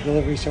third-party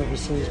delivery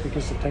services,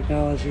 because of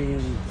technology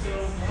and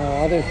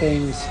other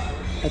things,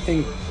 I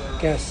think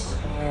guests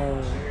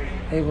are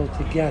able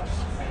to get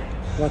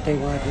what they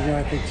want.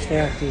 I think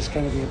Stacked is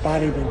kind of the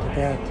embodiment of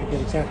that, to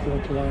get exactly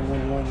what you want,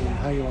 when you want it, and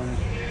how you want it.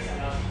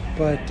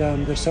 But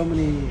there's so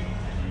many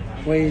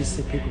ways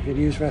that people can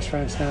use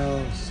restaurants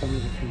now, so many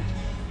different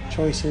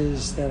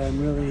choices, that I'm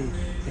really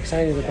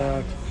excited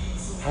about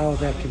how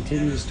that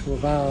continues to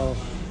evolve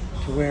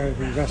to where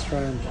the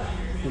restaurant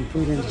and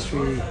food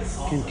industry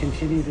can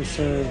continue to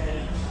serve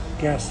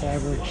guests'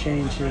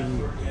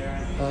 ever-changing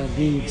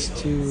needs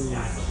to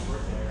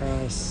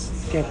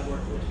get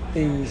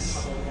things,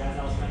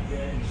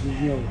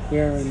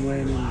 where and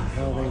when and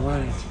how they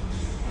want it.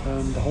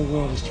 The whole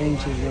world is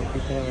changing.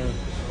 People are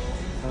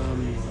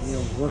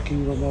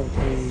working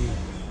remotely.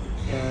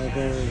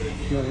 They're,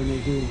 when they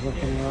do work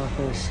in an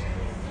office,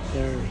 a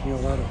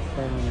lot of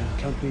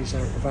companies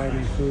are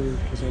providing food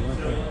because they want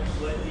the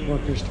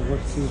workers to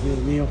work through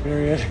the meal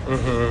period.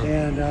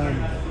 And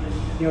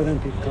then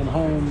people come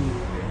home,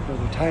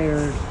 they're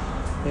tired,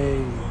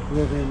 they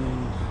live in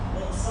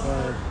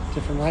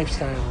different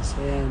lifestyles,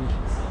 and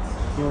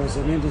as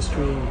an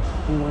industry,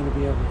 we want to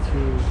be able to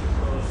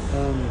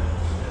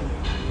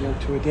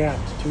to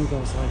adapt to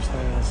those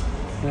lifestyles.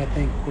 And I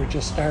think we're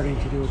just starting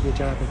to do a good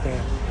job at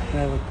that. And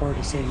I look forward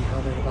to seeing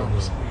how that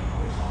evolves.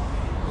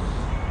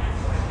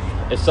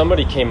 If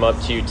somebody came up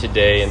to you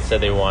today and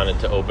said they wanted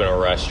to open a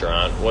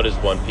restaurant, what is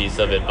one piece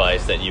of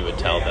advice that you would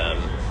tell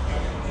them?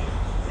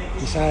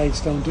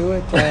 Besides, don't do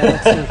it.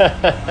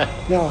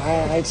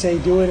 I'd say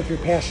do it if you're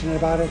passionate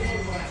about it.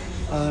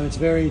 It's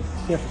very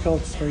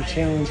difficult, it's very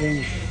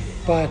challenging,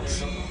 but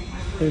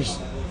there's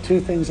two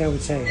things I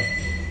would say.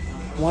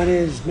 One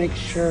is make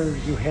sure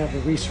you have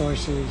the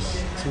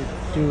resources to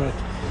do it,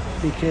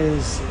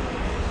 because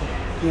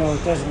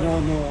it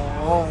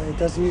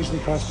doesn't usually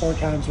cost 4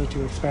 times what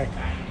you expect,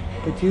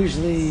 but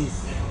usually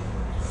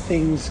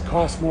things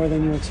cost more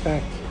than you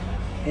expect,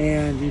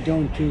 and you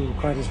don't do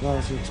quite as well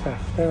as you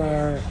expect. There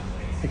are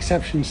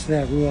exceptions to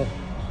that rule,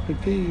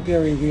 but be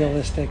very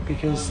realistic,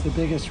 because the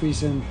biggest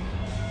reason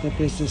that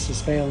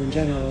businesses fail in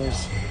general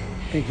is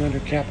being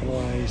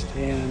undercapitalized.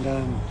 And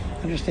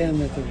understand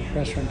that the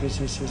restaurant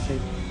business is a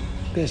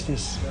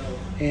business,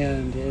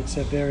 and it's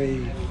a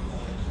very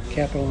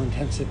capital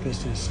intensive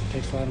business. It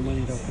takes a lot of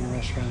money to open a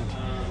restaurant,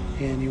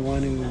 and you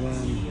want to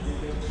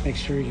make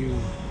sure you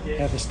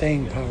have the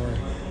staying power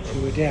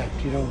to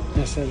adapt. You don't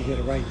necessarily get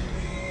it right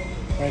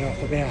off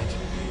the bat.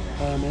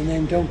 And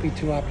then don't be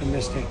too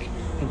optimistic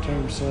in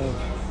terms of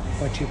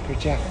what you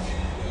project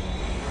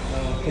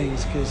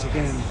things, because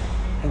again,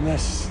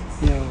 unless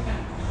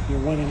you're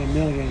one in a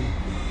million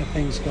that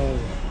things go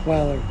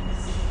well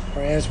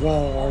or as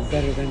well or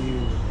better than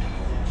you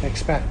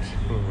expect.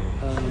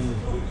 I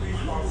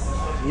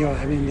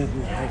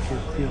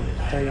could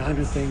tell you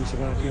 100 things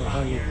about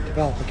how you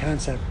develop a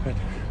concept, but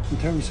in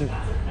terms of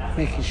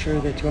making sure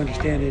that you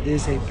understand it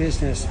is a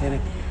business, and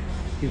if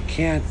you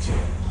can't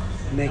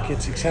make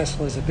it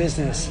successful as a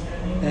business,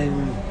 then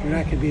you're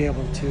not going to be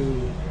able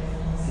to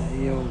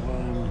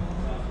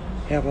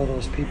have all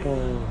those people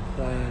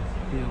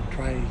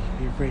try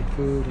your great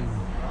food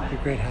and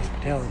your great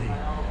hospitality,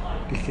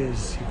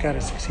 because you've got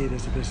to succeed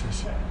as a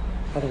business.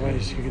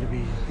 Otherwise, you're going to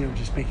be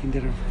just making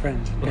dinner for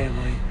friends and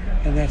family,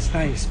 and that's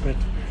nice, but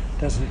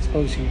doesn't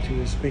expose you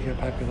to as big a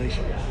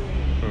population.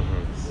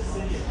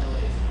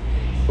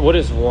 What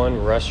is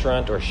one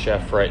restaurant or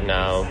chef right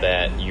now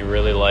that you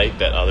really like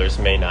that others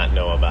may not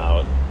know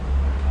about?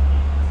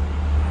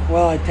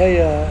 Well, I tell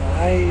you,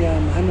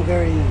 I'm a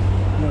very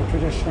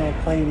traditional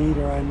plain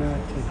eater. I'm not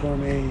a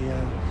gourmet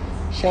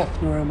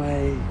chef, nor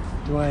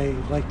do I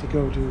like to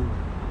go to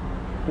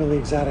really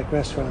exotic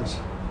restaurants.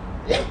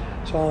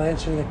 So I'll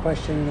answer the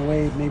question in a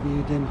way maybe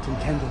you didn't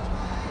intend it,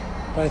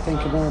 but I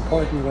think a more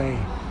important way.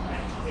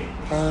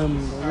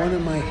 One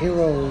of my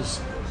heroes,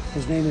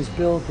 his name is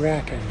Bill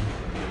Bracken.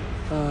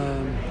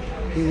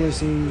 He was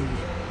the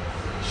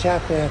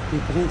chef at the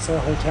Peninsula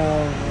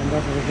Hotel in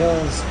Beverly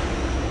Hills.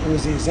 He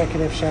was the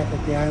executive chef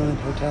at the Island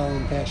Hotel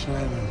in Fashion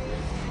Island.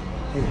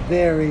 A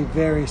very,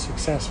 very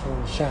successful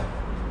chef.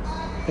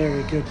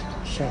 Very good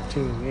chef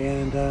too.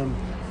 And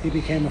he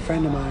became a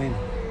friend of mine.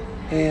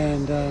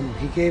 And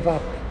he gave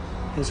up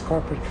his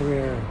corporate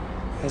career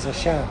as a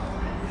chef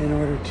in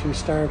order to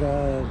start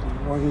an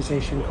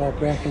organization called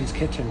Bracken's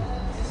Kitchen.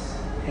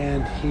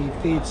 And he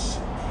feeds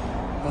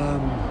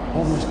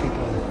homeless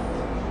people.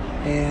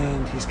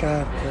 And he's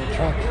got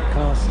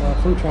a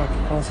food truck,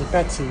 he calls it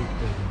Betsy.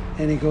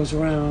 And he goes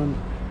around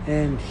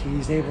and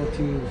he's able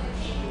to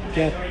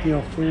get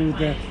food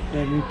that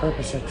and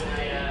repurpose it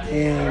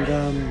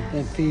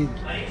and feed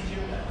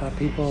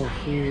people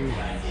who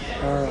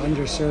are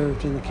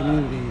underserved in the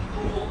community.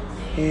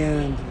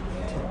 And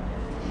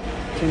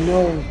to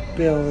know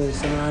Bill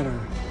is an honor.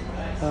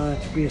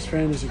 To be his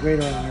friend is a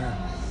greater honor.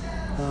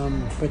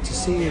 But to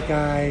see a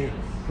guy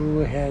who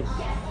had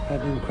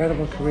an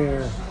incredible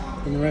career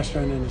in the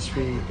restaurant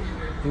industry,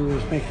 who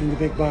was making the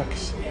big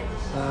bucks,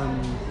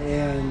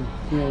 and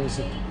was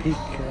at the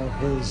peak of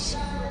his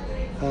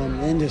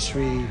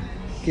industry,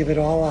 give it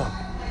all up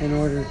in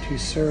order to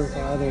serve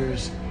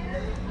others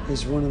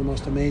is one of the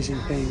most amazing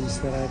things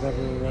that I've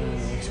ever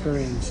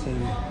experienced.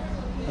 And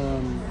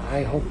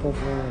I hope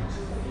over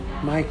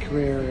my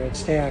career at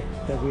Stack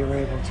that we were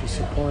able to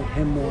support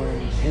him more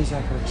in his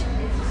efforts.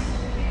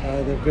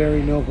 They're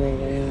very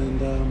noble,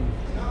 and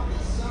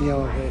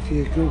if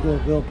you Google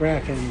Bill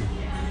Bracken,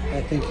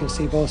 I think you'll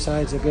see both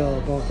sides of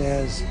Bill, both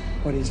as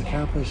what he's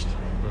accomplished,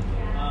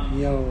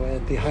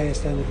 at the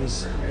highest end of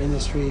his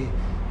industry,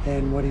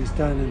 and what he's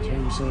done in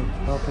terms of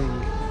helping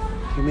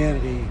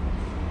humanity.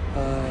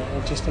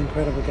 Just an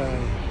incredible guy.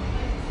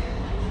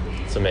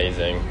 It's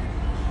amazing.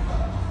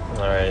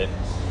 All right.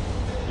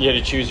 You had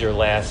to choose your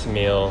last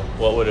meal.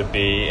 What would it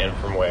be and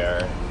from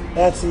where?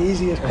 That's the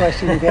easiest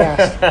question you've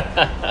asked.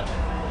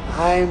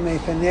 I'm a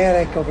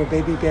fanatic over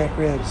baby back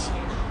ribs,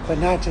 but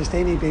not just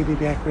any baby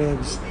back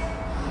ribs.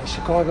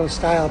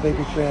 Chicago-style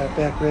baby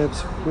back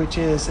ribs, which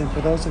is, and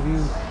for those of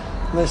you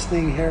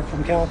listening here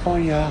from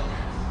California,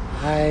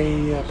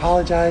 I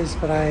apologize,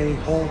 but I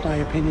hold my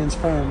opinions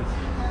firm.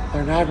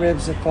 They're not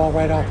ribs that fall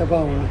right off the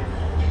bone.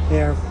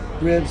 They're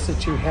ribs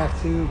that you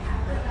have to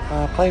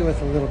play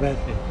with a little bit.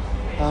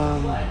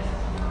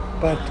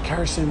 But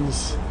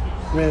Carson's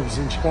ribs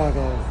in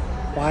Chicago,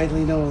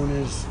 widely known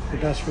as the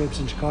best ribs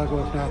in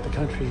Chicago, if not the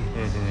country.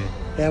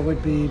 That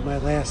would be my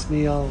last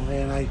meal,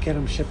 and I get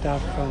them shipped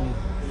out from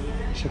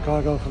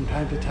Chicago from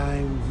time to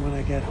time when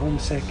I get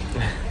homesick,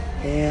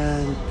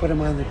 and put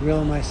them on the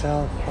grill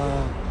myself,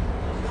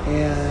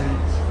 and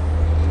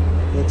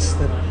it's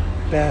the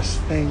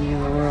best thing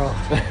in the world.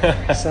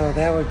 So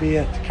that would be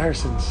at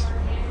Carson's.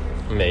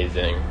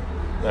 Amazing.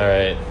 All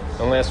right.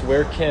 And last,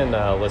 where can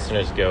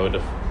listeners go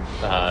to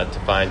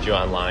find you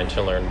online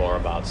to learn more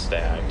about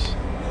Stacked?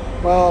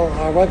 Well,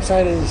 our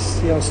website is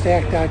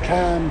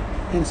stack.com,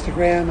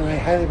 Instagram, and I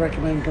highly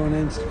recommend going to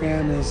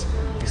Instagram, is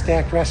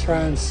Stacked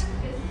Restaurants,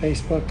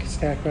 Facebook,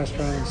 Stacked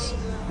Restaurants.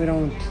 We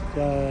don't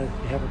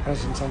have a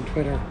presence on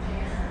Twitter,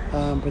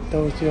 but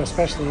those,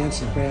 especially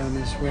Instagram,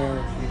 is where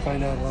you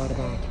find out a lot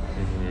about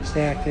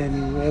Stacked,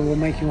 and it will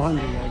make you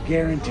hungry, I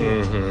guarantee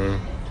it.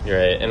 You're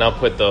right, and I'll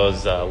put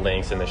those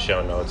links in the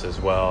show notes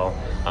as well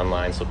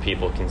online so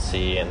people can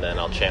see, and then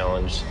I'll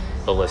challenge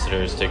the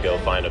listeners to go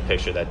find a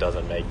picture that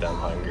doesn't make them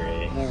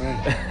hungry. All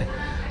right.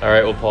 All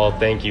right, well, Paul,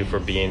 thank you for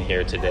being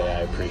here today.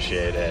 I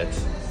appreciate it.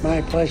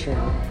 My pleasure,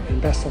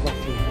 and best of luck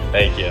to you.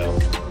 Thank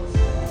you.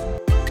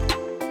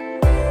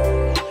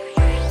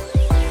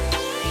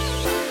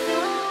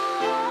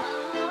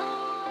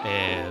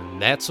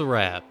 that's a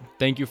wrap.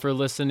 Thank you for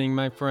listening,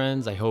 my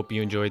friends. I hope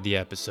you enjoyed the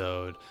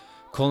episode.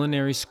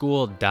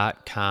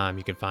 CulinarySchool.com.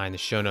 You can find the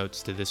show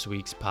notes to this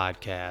week's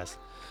podcast.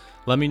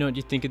 Let me know what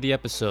you think of the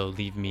episode.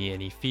 Leave me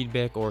any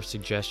feedback or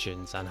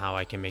suggestions on how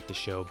I can make the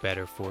show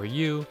better for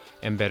you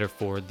and better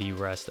for the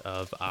rest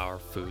of our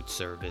food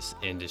service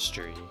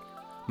industry.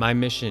 My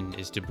mission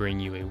is to bring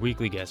you a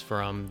weekly guest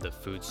from the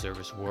food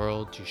service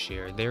world to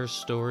share their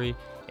story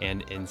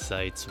and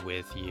insights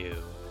with you.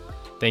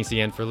 Thanks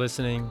again for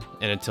listening,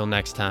 and until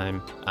next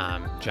time,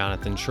 I'm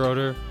Jonathan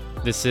Schroeder.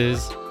 This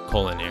is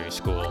Culinary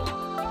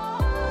School.